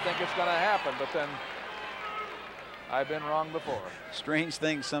I don't think it's going to happen, but then I've been wrong before. Strange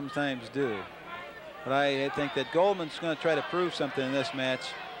things sometimes do. But I think that Goldman's going to try to prove something in this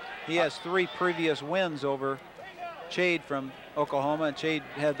match. He has 3 previous wins over Chade from Oklahoma, and Chade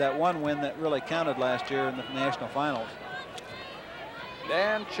had that 1 win that really counted last year in the national finals.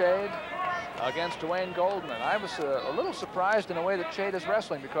 Dan Chade against Dwayne Goldman. I was a little surprised in the way that Chade is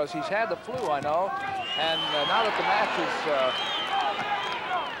wrestling, because he's had the flu, I know, and now that the match is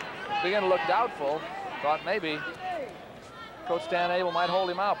beginning to look doubtful, thought maybe Coach Dan Abel might hold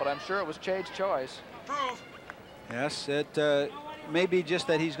him out, but I'm sure it was Chade's choice. Yes, it may be just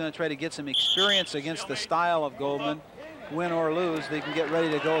that he's going to try to get some experience against the style of Goldman. Win or lose, they can get ready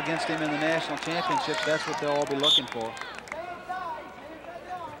to go against him in the national championships. That's what they'll all be looking for.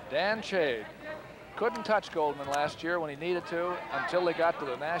 Dan Chade couldn't touch Goldman last year when he needed to until they got to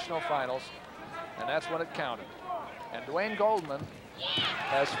the national finals, and that's when it counted. And Dwayne Goldman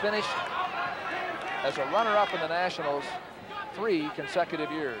has finished as a runner-up in the nationals 3 consecutive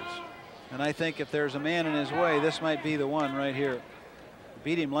years. And I think if there's a man in his way, this might be the one right here.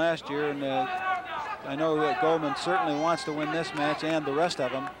 Beat him last year, and I know that Goldman certainly wants to win this match and the rest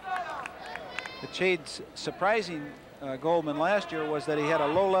of them. The Chade's surprising Goldman last year was that he had a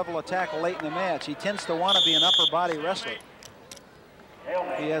low-level attack late in the match. He tends to want to be an upper-body wrestler.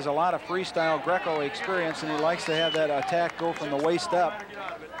 He has a lot of freestyle Greco experience, and he likes to have that attack go from the waist up.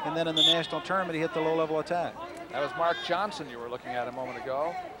 And then in the national tournament, he hit the low-level attack. That was Mark Johnson you were looking at a moment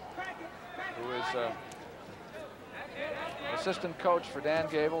ago, who is assistant coach for Dan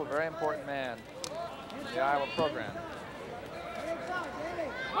Gable, a very important man in the Iowa program.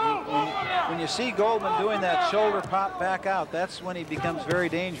 When you see Goldman doing that shoulder pop back out, that's when he becomes very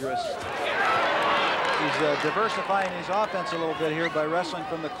dangerous. He's diversifying his offense a little bit here by wrestling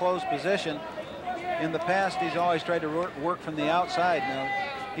from the closed position. In the past, he's always tried to work from the outside. Now,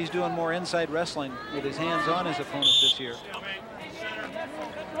 he's doing more inside wrestling with his hands on his opponent this year.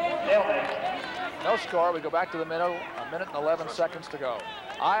 No score. We go back to the middle. 1 minute and 11 seconds to go.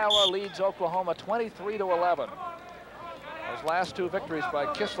 Iowa leads Oklahoma 23-11. Those last 2 victories by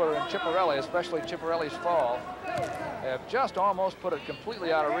Kistler and Chipperelli, especially Chipperelli's fall, have just almost put it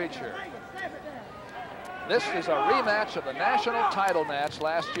completely out of reach here. This is a rematch of the national title match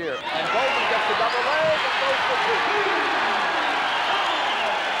last year. And Goldman gets the double leg and goes for 2.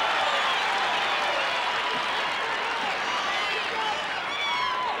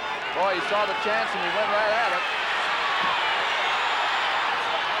 Boy, he saw the chance and he went right at it.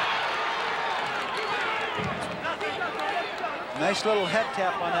 Nice little head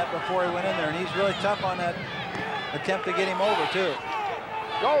tap on that before he went in there, and he's really tough on that attempt to get him over, too.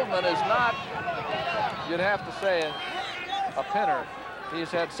 Goldman is not, you'd have to say, a pinner. He's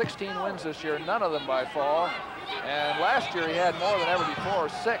had 16 wins this year, none of them by fall. And last year he had more than ever before,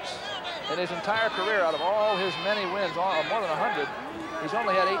 6. In his entire career, out of all his many wins, more than 100, he's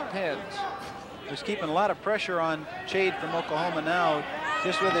only had 8 pins. He's keeping a lot of pressure on Chade from Oklahoma now,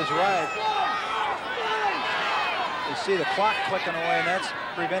 just with his ride. You see the clock clicking away, and that's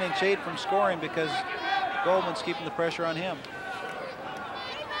preventing Chade from scoring because Goldman's keeping the pressure on him.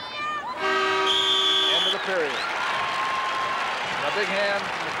 End of the period. And a big hand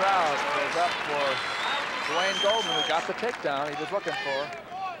from the crowd goes up for Dwayne Goldman, who got the takedown he was looking for.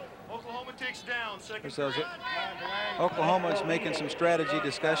 Oklahoma takes down. Second. Oklahoma's making some strategy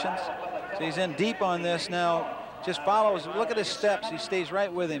discussions. So he's in deep on this now. Just follows, look at his steps. He stays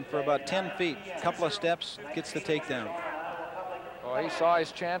right with him for about 10 feet. A couple of steps, gets the takedown. Oh, he saw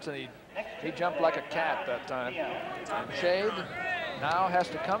his chance and he jumped like a cat that time. And Chade now has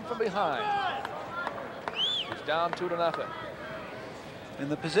to come from behind. He's down 2-0. In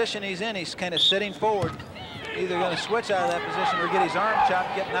the position he's in, he's kind of sitting forward. Either going to switch out of that position or get his arm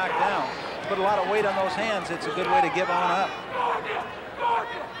chopped, get knocked down. Put a lot of weight on those hands. It's a good way to give on up.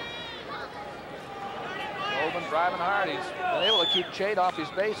 Goldman driving hard. He's been able to keep Chade off his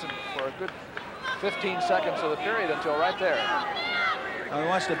base for a good 15 seconds of the period until right there. He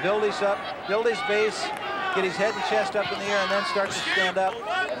wants to build his base, get his head and chest up in the air, and then start to stand up,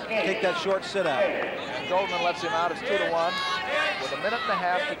 take that short sit out. And Goldman lets him out. It's 2-1 with 1.5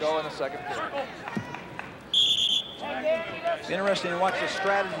 minutes to go in the second period. It's interesting to watch the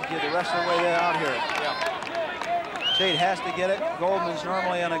strategy the rest of the way out here. Yeah. Chade has to get it. Goldman's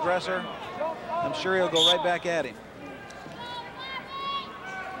normally an aggressor. I'm sure he'll go right back at him.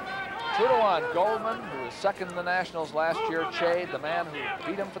 2-1, Goldman, who was second in the Nationals last year. Chade, the man who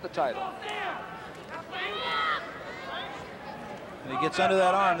beat him for the title. When he gets under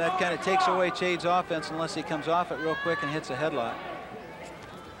that arm, that kind of takes away Chade's offense unless he comes off it real quick and hits a headlock.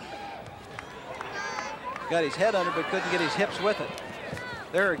 Got his head under, but couldn't get his hips with it.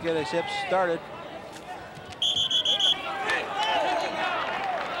 There, get his hips started.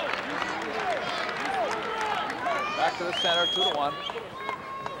 Back to the center, 2-1.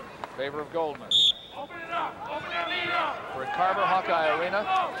 Favor of Goldman. We're at Carver Hawkeye Arena.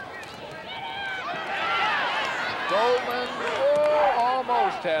 Goldman,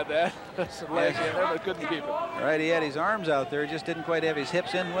 almost had that. Some legs in there, but couldn't keep it. All right, he had his arms out there, just didn't quite have his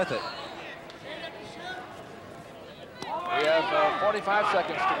hips in with it. We have 45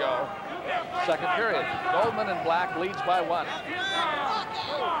 seconds to go. Second period. Goldman in black leads by 1.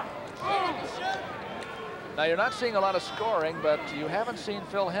 Now, you're not seeing a lot of scoring, but you haven't seen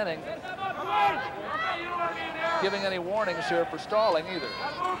Phil Henning giving any warnings here for stalling either.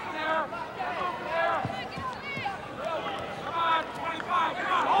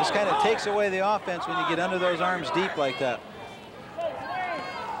 This kind of takes away the offense when you get under those arms deep like that.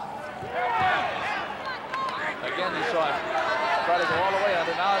 Again, you saw him try to go all the way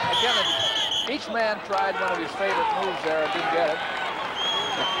under. Now, again, each man tried one of his favorite moves there and didn't get it.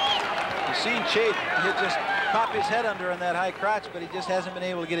 You've seen Chade just pop his head under in that high crotch, but he just hasn't been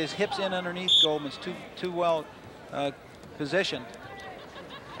able to get his hips in underneath Goldman's too well positioned.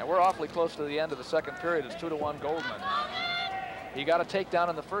 And we're awfully close to the end of the second period. It's 2-1 Goldman. He got a takedown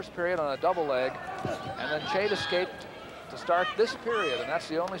in the first period on a double leg, and then Chade escaped to start this period, and that's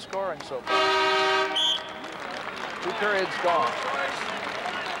the only scoring so far. 2 periods gone.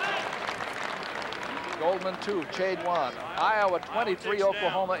 Goldman 2, Chade 1. Iowa 23,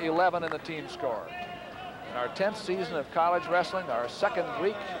 Oklahoma 11 in the team score. In our 10th season of college wrestling, our second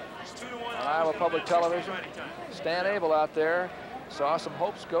week on Iowa Public Television, Stan Abel out there saw some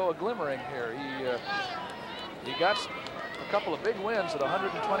hopes go a-glimmering here. He got a couple of big wins at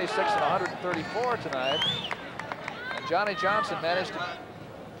 126 and 134 tonight. And Johnny Johnson managed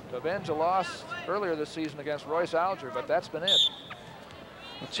to avenge a loss earlier this season against Royce Alger, but that's been it.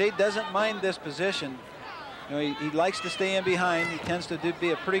 Well, Chade doesn't mind this position. You know, he likes to stay in behind. He tends to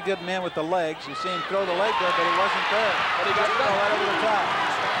be a pretty good man with the legs. You see him throw the leg there, but he wasn't there. But he got it right over the top.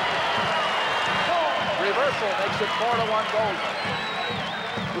 Reversal makes it 4-1 Goldman.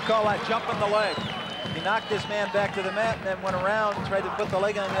 We call that jumping the leg. He knocked this man back to the mat and then went around and tried to put the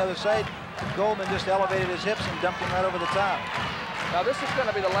leg on the other side. Goldman just elevated his hips and dumped him right over the top. Now, this is going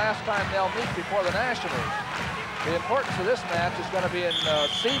to be the last time they'll meet before the Nationals. The importance of this match is going to be in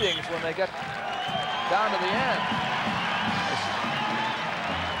seedings when they get down to the end.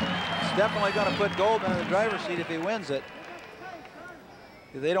 It's definitely going to put Goldman in the driver's seat if he wins it.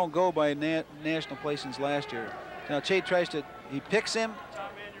 They don't go by national placings last year. Now Chade he picks him,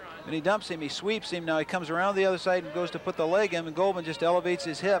 and he dumps him, he sweeps him. Now he comes around the other side and goes to put the leg in, and Goldman just elevates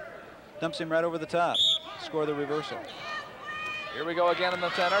his hip, dumps him right over the top. Score the reversal. Here we go again in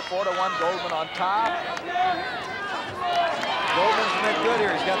the center, 4-1 Goldman on top. Goldman's been good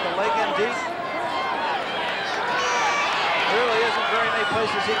here. He's got the leg in deep. There really isn't very many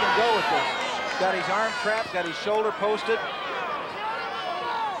places he can go with this. Got his arm trapped, got his shoulder posted.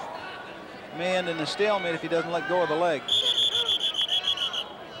 May end in a stalemate if he doesn't let go of the leg.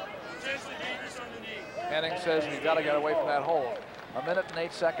 Henning says we've got to get away from that hold. 1 minute and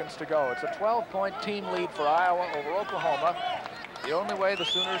 8 seconds to go. It's a 12-point team lead for Iowa over Oklahoma. The only way the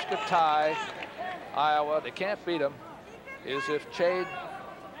Sooners could tie Iowa, they can't beat them, is if Chade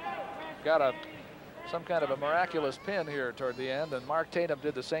got some kind of a miraculous pin here toward the end, and Mark Tatum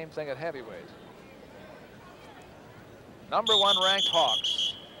did the same thing at heavyweight. Number 1 ranked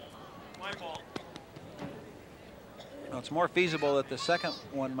Hawks. Well, it's more feasible that the second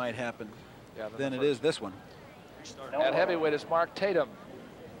one might happen than it is this one. At heavyweight is Mark Tatum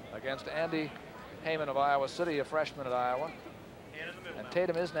against Andy Heyman of Iowa City, a freshman at Iowa. And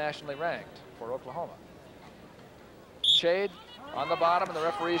Tatum is nationally ranked for Oklahoma. Chade on the bottom in the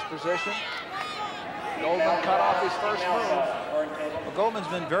referee's position. Goldman cut off his first move. Well, Goldman's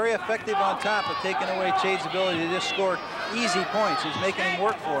been very effective on top of taking away Chade's ability to just score easy points. He's making him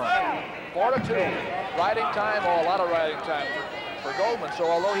work for him. 4-2. Riding time, a lot of riding time for Goldman. So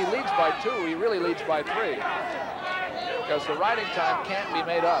although he leads by 2, he really leads by 3. Because the riding time can't be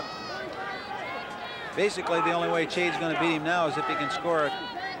made up. Basically, the only way Chade's going to beat him now is if he can score a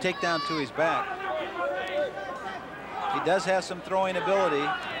takedown to his back. He does have some throwing ability.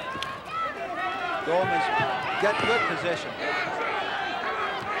 Goldman's got good position.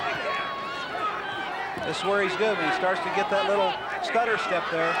 This is where he's good. When he starts to get that little stutter step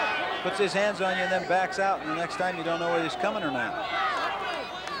there, puts his hands on you and then backs out, and the next time you don't know whether he's coming or not.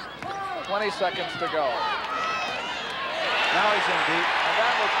 20 seconds to go. Now he's in deep. And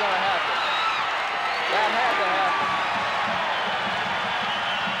that was going to happen. That had to happen.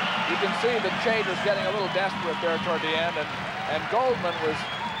 You can see that Chade was getting a little desperate there toward the end, and Goldman was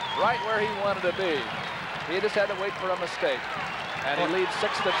right where he wanted to be. He just had to wait for a mistake, and he leads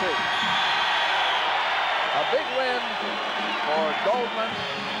 6-2. A big win for Goldman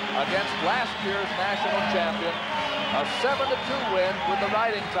against last year's national champion. A 7-2 win with the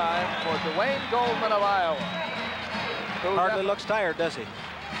riding time for Dwayne Goldman of Iowa. Hardly looks tired, does he?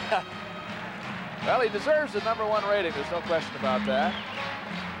 Well, he deserves the #1 rating. There's no question about that.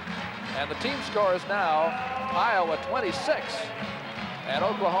 And the team score is now Iowa 26 and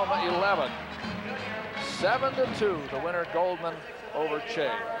Oklahoma 11. 7-2, the winner Goldman over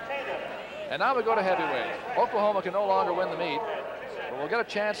Chade. And now we go to heavyweight. Oklahoma can no longer win the meet, but we'll get a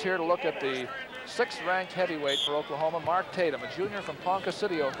chance here to look at the 6th-ranked heavyweight for Oklahoma, Mark Tatum, a junior from Ponca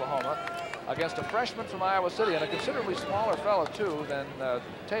City, Oklahoma, against a freshman from Iowa City, and a considerably smaller fellow, too, than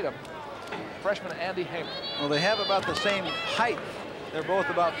Tatum, freshman Andy Heyman. Well, they have about the same height. They're both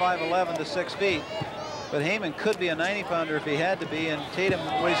about 5'11" to 6 feet. But Heyman could be a 90-pounder if he had to be, and Tatum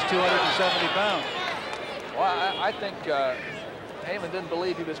weighs 270 pounds. Well, I think Heyman didn't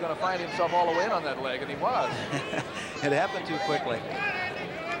believe he was going to find himself all the way in on that leg, and he was. It happened too quickly.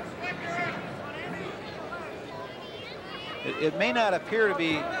 It may not appear to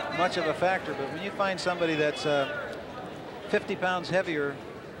be much of a factor, but when you find somebody that's 50 pounds heavier,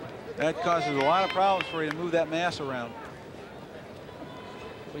 that causes a lot of problems for you to move that mass around.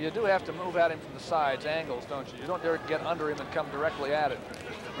 Well, you do have to move at him from the sides, angles, don't you? You don't dare get under him and come directly at it.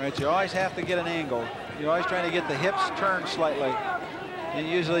 Right, you always have to get an angle. You're always trying to get the hips turned slightly. And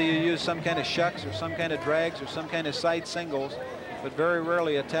usually you use some kind of shucks or some kind of drags or some kind of side singles, but very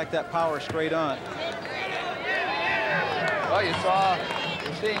rarely attack that power straight on. Well, you're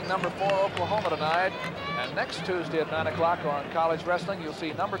seeing #4 Oklahoma tonight, and next Tuesday at 9 o'clock on College Wrestling, you'll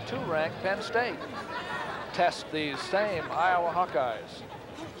see #2 ranked Penn State test these same Iowa Hawkeyes.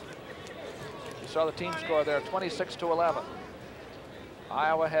 You saw the team score there, 26-11.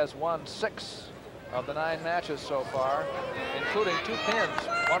 Iowa has won 6 of the 9 matches so far, including 2 pins,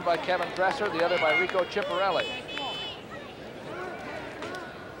 one by Kevin Dresser, the other by Rico Ciparelli.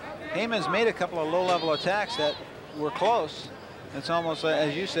 Heyman's made a couple of low-level attacks that were close. It's almost,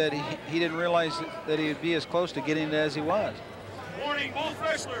 as you said, he didn't realize that he would be as close to getting it as he was. Warning, both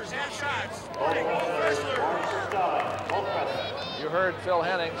wrestlers have shots. Warning, both wrestlers. You heard Phil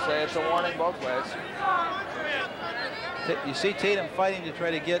Henning say it's a warning both ways. You see Tatum fighting to try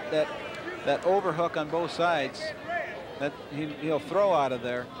to get that overhook on both sides that he'll throw out of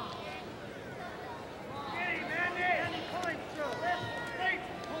there.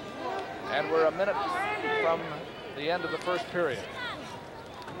 And we're a minute from the end of the first period.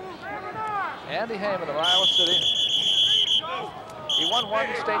 Andy Heyman of Iowa City. He won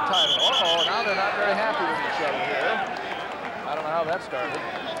 1 state title. Uh-oh, now they're not very happy with each other here. I don't know how that started.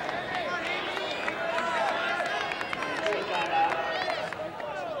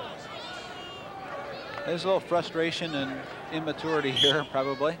 There's a little frustration and immaturity here,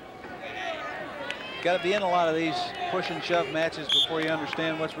 probably. Got to be in a lot of these push and shove matches before you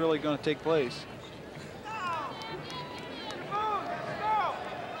understand what's really going to take place.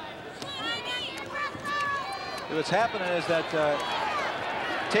 What's happening is that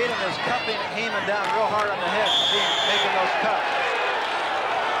Tatum is cupping Heyman down real hard on the head, making those cuts.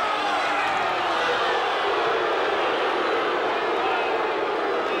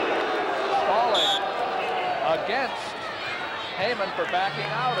 Stalling against Heyman for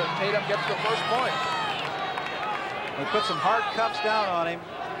backing out, and Tatum gets the first point. They put some hard cuffs down on him.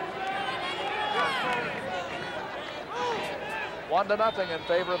 1-0 in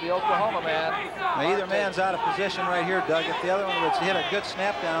favor of the Oklahoma man. Now either man's out of position right here, Doug. If the other one would hit a good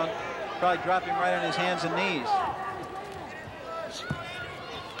snap down, probably drop him right on his hands and knees.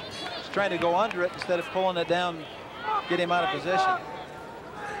 He's trying to go under it instead of pulling it down, get him out of position.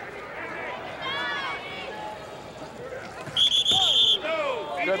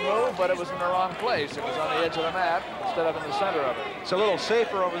 Good move, but it was in the wrong place. It was on the edge of the mat instead of in the center of it. It's a little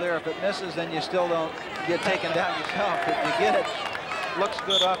safer over there. If it misses, then you still don't get taken down yourself. If you get it looks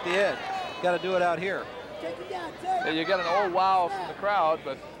good off the edge. Got to do it out here. Yeah, you get an "oh wow" from the crowd,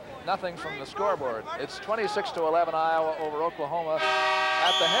 but nothing from the scoreboard. It's 26-11 Iowa over Oklahoma.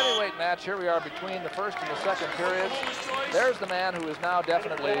 At the heavyweight match, here we are between the first and the second periods. There's the man who is now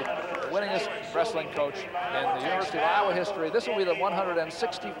definitely the winningest wrestling coach in the University of Iowa history. This will be the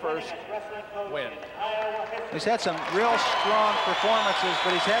 161st win. He's had some real strong performances,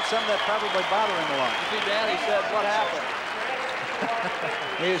 but he's had some that probably bother him a lot. You see, Danny said, "What happened?"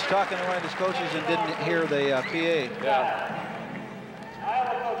 He was talking to one of his coaches and didn't hear the PA. Yeah.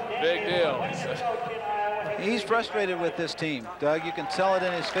 Big deal. He's frustrated with this team, Doug. You can tell it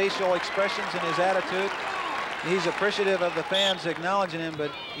in his facial expressions and his attitude. He's appreciative of the fans acknowledging him,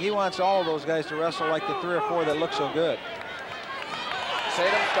 but he wants all of those guys to wrestle like the 3 or 4 that look so good.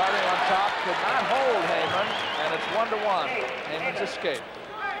 Tatum starting on top, could not hold Heyman, and it's 1-1. Heyman's escape.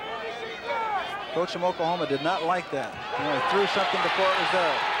 Coach from Oklahoma did not like that. You know, he threw something before it was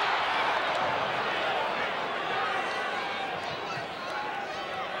there.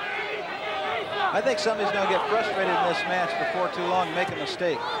 I think somebody's going to get frustrated in this match before too long and make a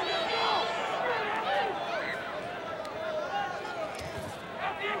mistake.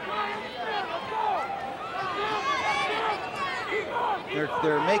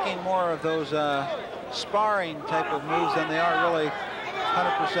 They're making more of those sparring type of moves than they are really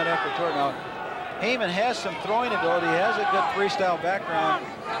 100% effort toward. Now, Heyman has some throwing ability. He has a good freestyle background.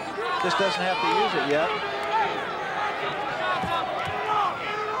 Just doesn't have to use it yet.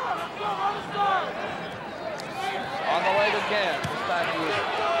 On the leg again. This time he was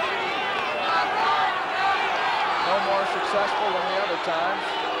no more successful than the other times.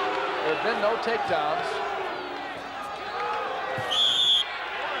 There have been no takedowns.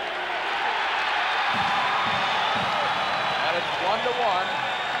 And it's 1-1.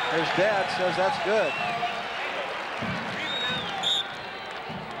 His dad says that's good.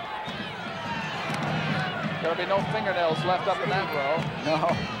 There'll be no fingernails left up in that row.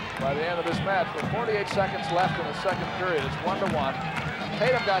 No. By the end of this match, with 48 seconds left in the second period, it's 1-1.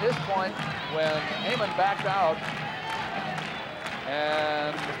 Tatum got his point when Heyman backed out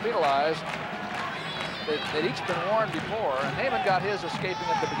and was penalized. They'd each been warned before, and Heyman got his escaping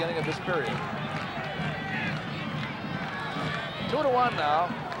at the beginning of this period. 2-1 now.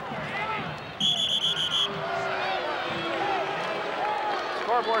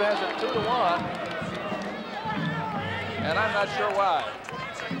 Scoreboard has it 2-1, and I'm not sure why.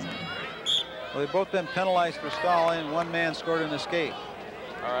 Well, they've both been penalized for stalling, and one man scored an escape.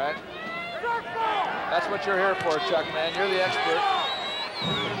 All right. That's what you're here for, Chuck, man. You're the expert.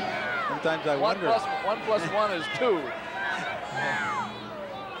 Sometimes I wonder. 1 plus 1 is 2.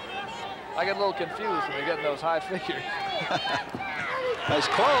 I get a little confused when you're getting those high figures. It's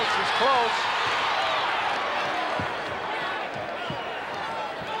close. It's close.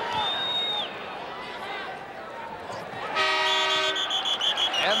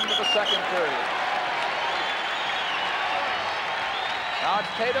 End of the second period. Now it's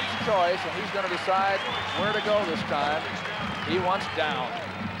Tatum's choice, and he's going to decide where to go this time. He wants down.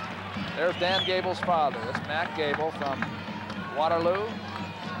 There's Dan Gable's father. That's Matt Gable from Waterloo.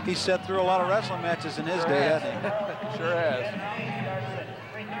 He's sat through a lot of wrestling matches in his day, hasn't he? Sure has.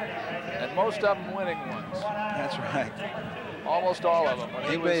 And most of them winning ones. That's right. Almost all of them.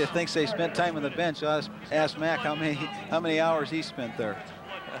 Anybody that thinks they spent time on the bench, ask Mac how many hours he spent there.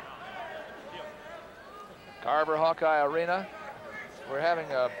 Carver Hawkeye Arena. We're having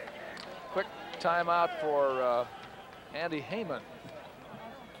a quick timeout for Andy Heyman.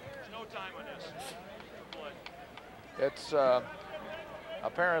 There's no time on this. It's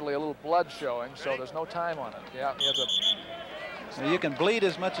apparently a little blood showing, so there's no time on it. Yeah, he has a... So you can bleed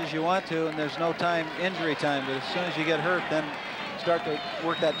as much as you want to, and there's no time, injury time, but as soon as you get hurt, then start to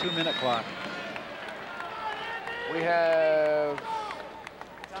work that 2-minute clock. We have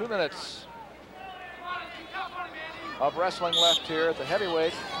 2 minutes of wrestling left here at the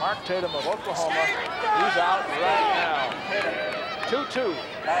heavyweight. Mark Tatum of Oklahoma. He's out right now. 2-2.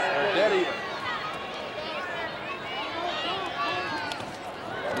 They're dead even.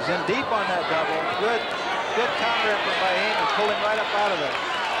 He's in deep on that double. Good counter effort by Heyman, pulling right up out of there.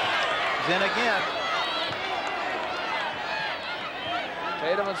 He's in again.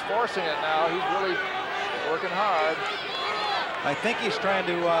 Tatum is forcing it now. He's really working hard. I think he's trying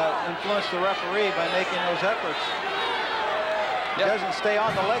to influence the referee by making those efforts. He doesn't stay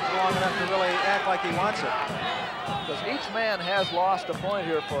on the legs long enough to really act like he wants it. Because each man has lost a point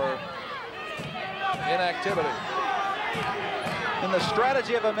here for inactivity. In the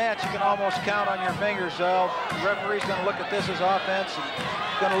strategy of a match, you can almost count on your fingers. The referee's going to look at this as offense, and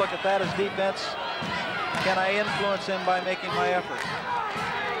going to look at that as defense. can I influence him by making my effort?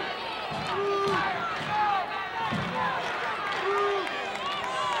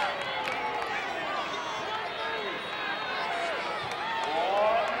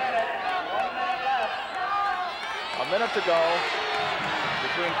 A minute to go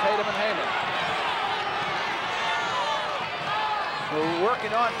between Tatum and Heyman. We're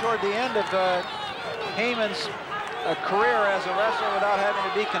working on toward the end of Heyman's career as a wrestler without having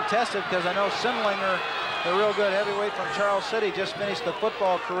to be contested, because I know Simlinger, the real good heavyweight from Charles City, just finished the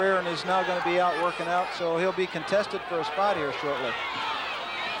football career and is now going to be out working out, so he'll be contested for a spot here shortly.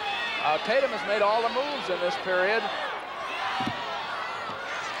 Tatum has made all the moves in this period.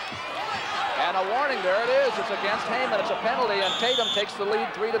 And a warning, there it is. It's against Heyman. It's a penalty, and Tatum takes the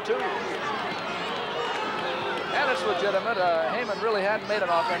lead 3-2. And it's legitimate. Heyman really hadn't made an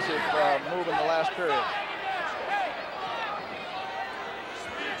offensive move in the last period.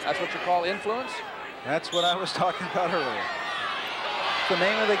 That's what you call influence? That's what I was talking about earlier. It's the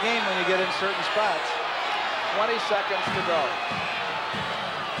name of the game when you get in certain spots. 20 seconds to go.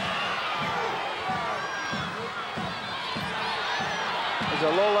 A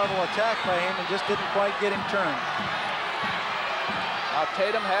low-level attack by Heyman, just didn't quite get him turned. Now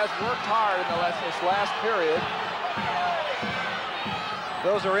Tatum has worked hard in this last period.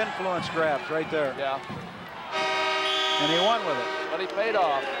 Those are influence grabs right there. Yeah. And he won with it. But he paid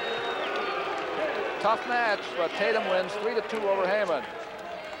off. Tough match, but Tatum wins 3-2 over Heyman.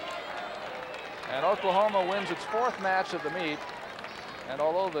 And Oklahoma wins its 4th match of the meet. And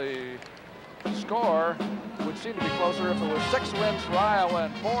although the score would seem to be closer if it was 6 wins for Iowa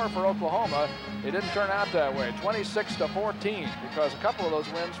and 4 for Oklahoma, it didn't turn out that way. 26-14, because a couple of those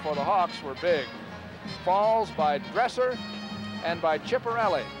wins for the Hawks were big. Falls by Dresser and by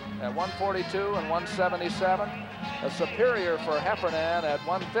Chipperelli at 142 and 177. A superior for Heffernan at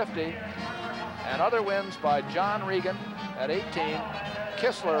 150. And other wins by John Regan at 18.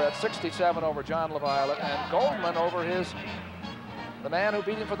 Kistler at 67 over John LaViolette. And Goldman over the man who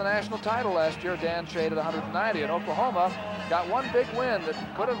beat him for the national title last year, Dan Shade, at 190. And Oklahoma got one big win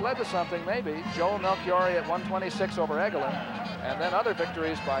that could have led to something, maybe. Joe Melchiori at 126 over Egelin. And then other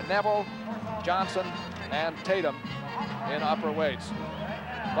victories by Neville, Johnson, and Tatum in upper weights.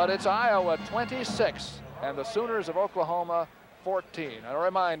 But it's Iowa 26 and the Sooners of Oklahoma 14. And a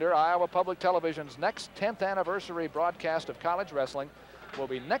reminder, Iowa Public Television's next 10th anniversary broadcast of college wrestling will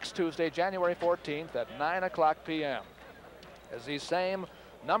be next Tuesday, January 14th at 9:00 p.m. as these same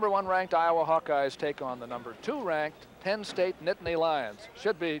 #1 ranked Iowa Hawkeyes take on the #2 ranked Penn State Nittany Lions.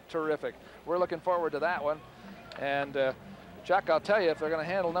 Should be terrific. We're looking forward to that one. And Chuck, I'll tell you, if they're going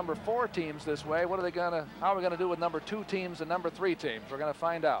to handle #4 teams this way, how are we going to do with #2 teams and #3 teams? We're going to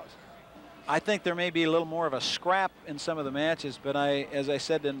find out. I think there may be a little more of a scrap in some of the matches, but as I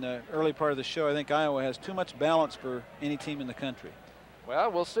said in the early part of the show, I think Iowa has too much balance for any team in the country. Well,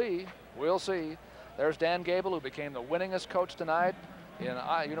 we'll see. We'll see. There's Dan Gable, who became the winningest coach tonight in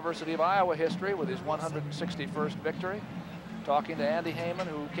University of Iowa history with his 161st victory. Talking to Andy Heyman,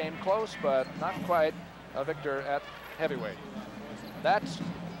 who came close, but not quite a victor at heavyweight. That's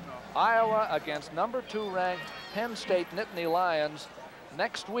Iowa against #2 ranked Penn State Nittany Lions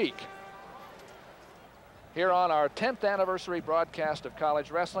next week. Here on our 10th anniversary broadcast of college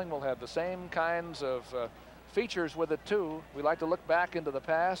wrestling, we'll have the same kinds of features with it too. We like to look back into the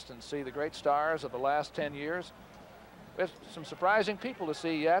past and see the great stars of the last 10 years. With some surprising people to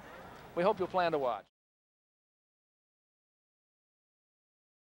see yet. We hope you'll plan to watch.